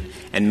statute,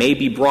 and may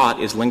be brought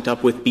is linked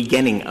up with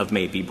beginning of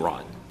may be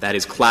brought. That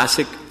is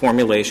classic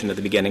formulation at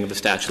the beginning of the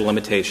statute of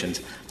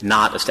limitations,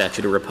 not a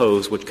statute of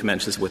repose, which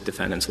commences with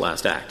defendant's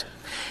last act.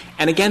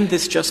 And again,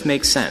 this just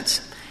makes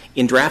sense.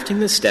 In drafting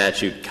this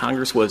statute,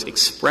 Congress was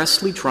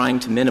expressly trying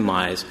to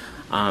minimize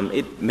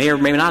it may or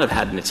may not have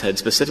had in its head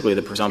specifically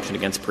the presumption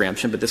against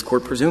preemption, but this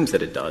Court presumes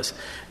that it does.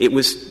 It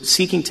was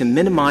seeking to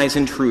minimize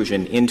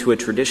intrusion into a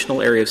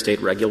traditional area of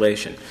state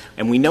regulation.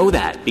 And we know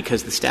that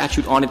because the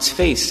statute on its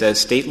face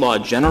says state law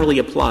generally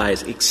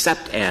applies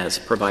except as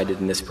provided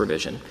in this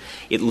provision.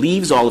 It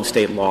leaves all of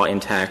state law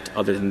intact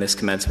other than this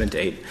commencement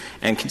date,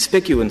 and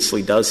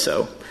conspicuously does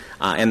so.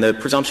 And the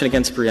presumption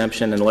against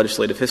preemption and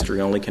legislative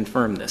history only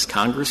confirm this.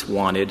 Congress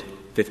wanted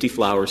 50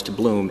 flowers to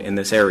bloom in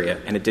this area,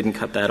 and it didn't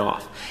cut that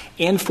off.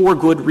 And for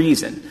good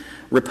reason.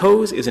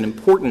 Repose is an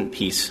important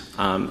piece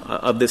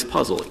of this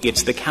puzzle.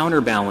 It's the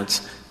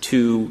counterbalance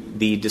to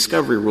the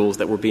discovery rules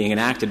that were being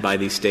enacted by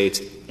these states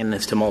in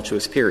this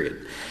tumultuous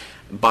period.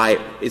 By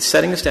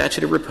setting a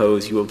statute of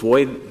repose, you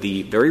avoid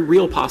the very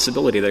real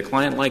possibility that a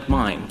client like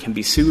mine can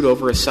be sued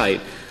over a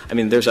site. I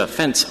mean, there's a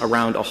fence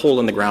around a hole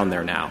in the ground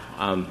there now.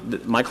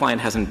 My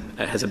client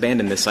has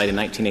abandoned this site in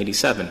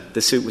 1987.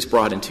 The suit was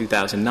brought in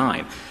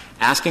 2009.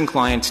 Asking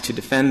clients to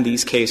defend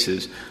these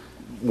cases,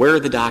 where are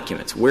the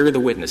documents? Where are the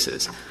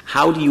witnesses?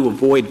 How do you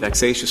avoid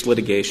vexatious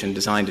litigation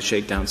designed to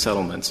shake down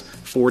settlements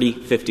 40,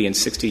 50, and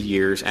 60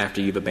 years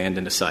after you've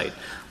abandoned a site?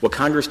 What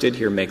Congress did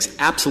here makes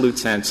absolute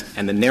sense,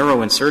 and the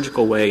narrow and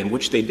surgical way in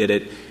which they did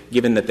it,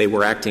 given that they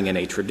were acting in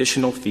a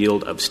traditional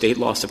field of state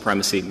law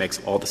supremacy,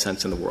 makes all the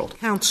sense in the world.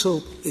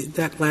 Counsel,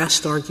 that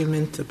last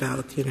argument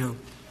about,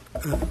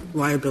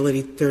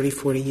 liability 30,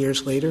 40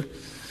 years later,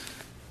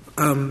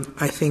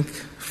 I think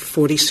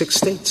 46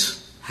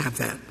 states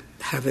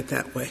have it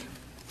that way.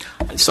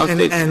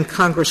 And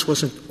Congress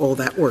wasn't all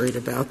that worried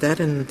about that,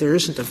 and there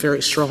isn't a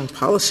very strong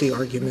policy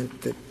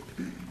argument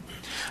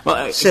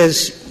that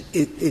says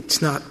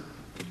it's not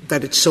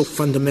that it's so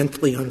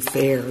fundamentally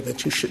unfair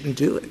that you shouldn't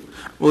do it.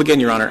 Well, again,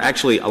 Your Honor,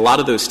 actually a lot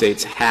of those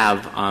states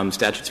have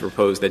statutes of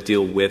repose that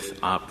deal with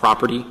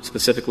property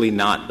specifically,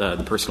 not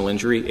the personal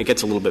injury. It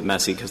gets a little bit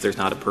messy because there's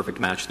not a perfect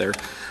match there.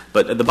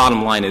 But the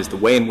bottom line is the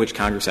way in which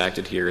Congress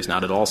acted here is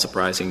not at all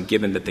surprising,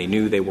 given that they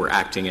knew they were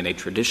acting in a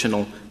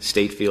traditional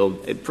state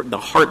field, the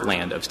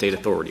heartland of state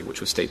authority,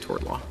 which was state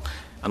tort law.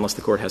 Unless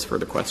the Court has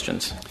further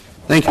questions.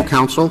 Thank you,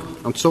 counsel.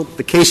 Counsel,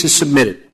 the case is submitted.